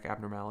cardiac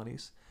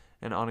abnormalities,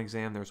 and on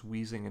exam there's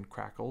wheezing and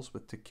crackles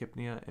with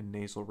tachypnea and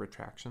nasal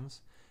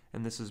retractions,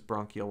 and this is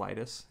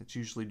bronchiolitis. It's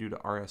usually due to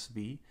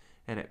RSV,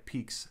 and it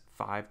peaks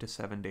 5 to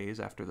 7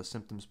 days after the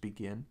symptoms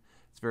begin.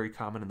 It's very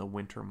common in the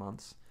winter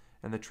months,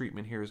 and the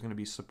treatment here is going to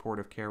be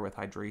supportive care with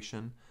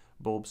hydration,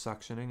 bulb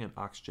suctioning, and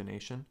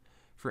oxygenation.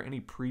 For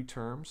any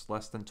preterms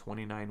less than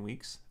 29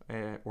 weeks,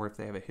 or if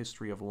they have a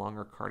history of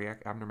longer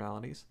cardiac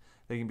abnormalities,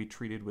 they can be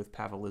treated with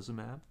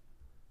pavlizumab.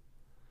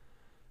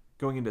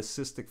 Going into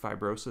cystic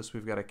fibrosis,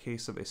 we've got a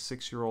case of a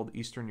 6-year-old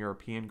Eastern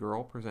European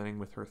girl presenting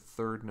with her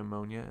 3rd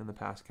pneumonia in the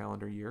past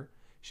calendar year.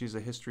 She has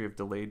a history of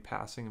delayed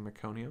passing of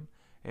meconium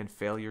and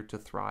failure to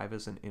thrive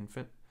as an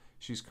infant.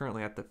 She's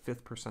currently at the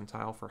 5th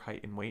percentile for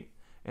height and weight,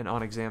 and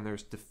on exam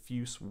there's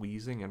diffuse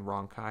wheezing and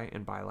rhonchi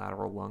in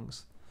bilateral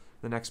lungs.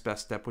 The next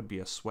best step would be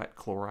a sweat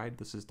chloride.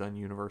 This is done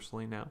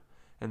universally now.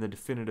 And the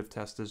definitive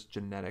test is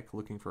genetic,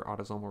 looking for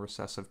autosomal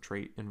recessive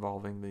trait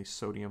involving the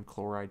sodium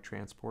chloride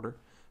transporter.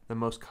 The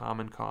most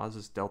common cause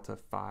is delta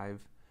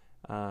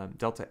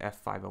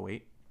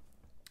F508.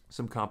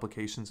 Some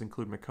complications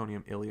include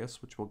meconium ileus,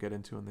 which we'll get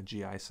into in the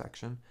GI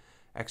section,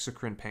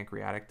 exocrine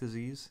pancreatic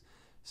disease,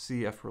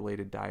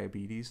 CF-related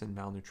diabetes and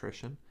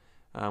malnutrition,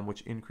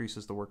 which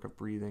increases the work of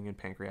breathing and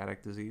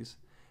pancreatic disease,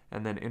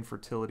 and then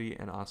infertility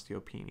and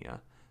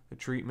osteopenia. The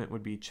treatment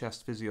would be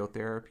chest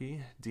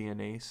physiotherapy,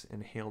 DNase,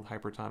 inhaled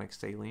hypertonic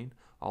saline,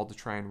 all to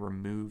try and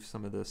remove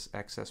some of this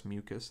excess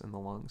mucus in the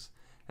lungs,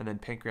 and then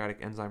pancreatic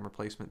enzyme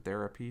replacement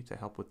therapy to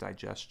help with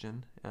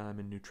digestion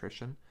and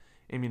nutrition,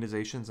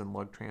 immunizations and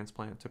lung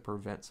transplant to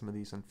prevent some of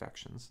these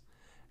infections,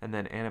 and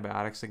then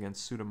antibiotics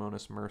against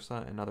Pseudomonas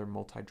MRSA and other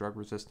multi-drug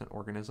resistant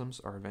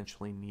organisms are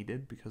eventually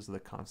needed because of the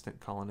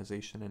constant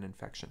colonization and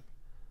infection.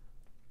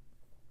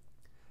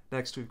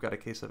 Next, we've got a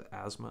case of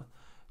asthma.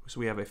 So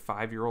we have a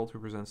 5-year-old who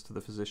presents to the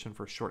physician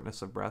for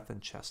shortness of breath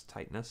and chest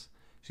tightness.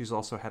 She's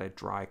also had a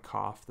dry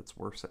cough that's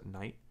worse at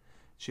night.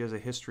 She has a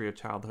history of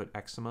childhood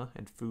eczema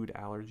and food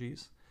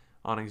allergies.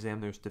 On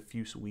exam, there's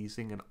diffuse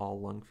wheezing in all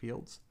lung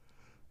fields,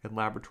 and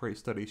laboratory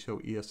studies show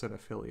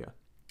eosinophilia.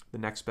 The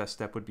next best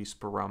step would be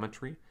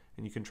spirometry,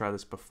 and you can try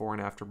this before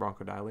and after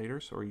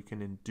bronchodilators, or you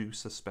can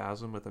induce a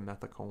spasm with a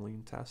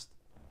methacholine test.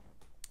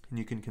 And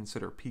you can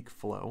consider peak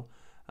flow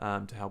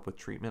to help with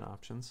treatment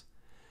options.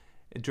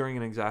 During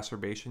an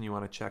exacerbation, you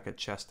want to check a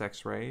chest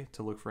x-ray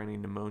to look for any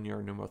pneumonia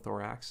or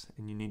pneumothorax,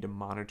 and you need to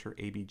monitor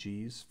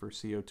ABGs for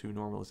CO2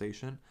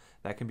 normalization.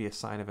 That can be a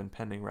sign of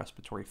impending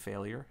respiratory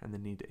failure and the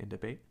need to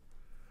intubate.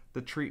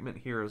 The treatment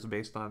here is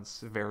based on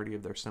severity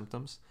of their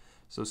symptoms.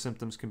 So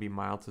symptoms can be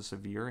mild to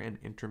severe and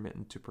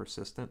intermittent to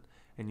persistent,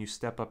 and you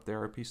step up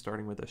therapy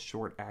starting with a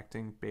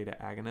short-acting beta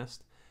agonist,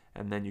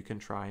 and then you can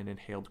try an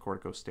inhaled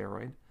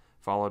corticosteroid,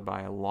 followed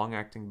by a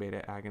long-acting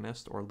beta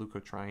agonist or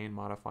leukotriene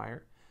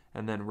modifier,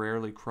 and then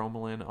rarely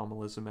cromolyn,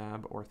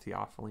 omalizumab, or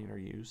theophylline are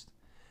used.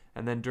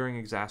 And then during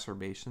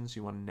exacerbations,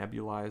 you want to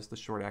nebulize the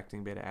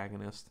short-acting beta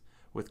agonist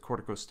with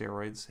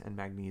corticosteroids and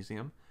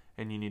magnesium,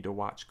 and you need to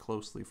watch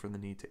closely for the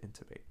need to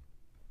intubate.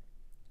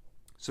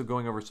 So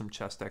going over some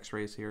chest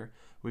x-rays here,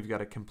 we've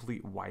got a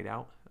complete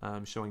whiteout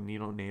showing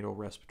neonatal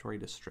respiratory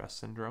distress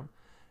syndrome.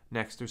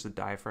 Next, there's a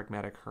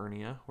diaphragmatic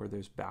hernia where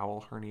there's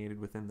bowel herniated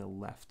within the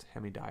left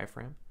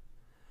hemidiaphragm.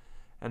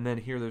 And then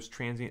here there's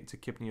transient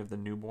tachypnea of the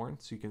newborn,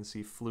 so you can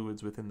see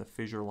fluids within the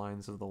fissure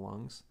lines of the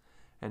lungs.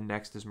 And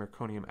next is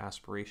meconium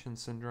aspiration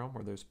syndrome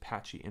where there's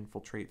patchy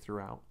infiltrate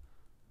throughout.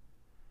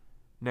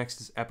 Next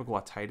is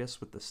epiglottitis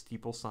with the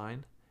steeple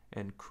sign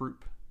and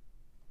croup.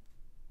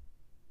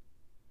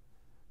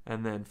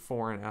 And then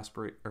foreign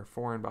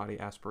body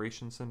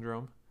aspiration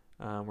syndrome,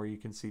 where you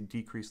can see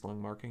decreased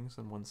lung markings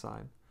on one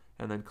side.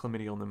 And then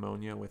chlamydial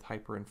pneumonia with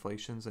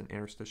hyperinflations and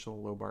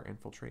interstitial lobar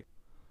infiltrate.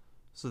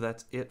 So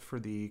that's it for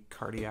the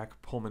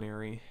cardiac,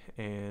 pulmonary,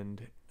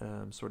 and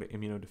sort of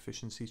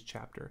immunodeficiencies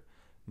chapter.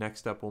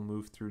 Next up, we'll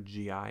move through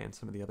GI and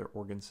some of the other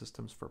organ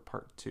systems for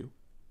part 2.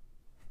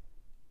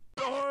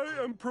 I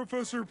am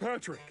Professor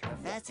Patrick.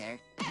 Professor.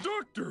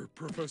 Dr.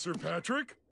 Professor Patrick.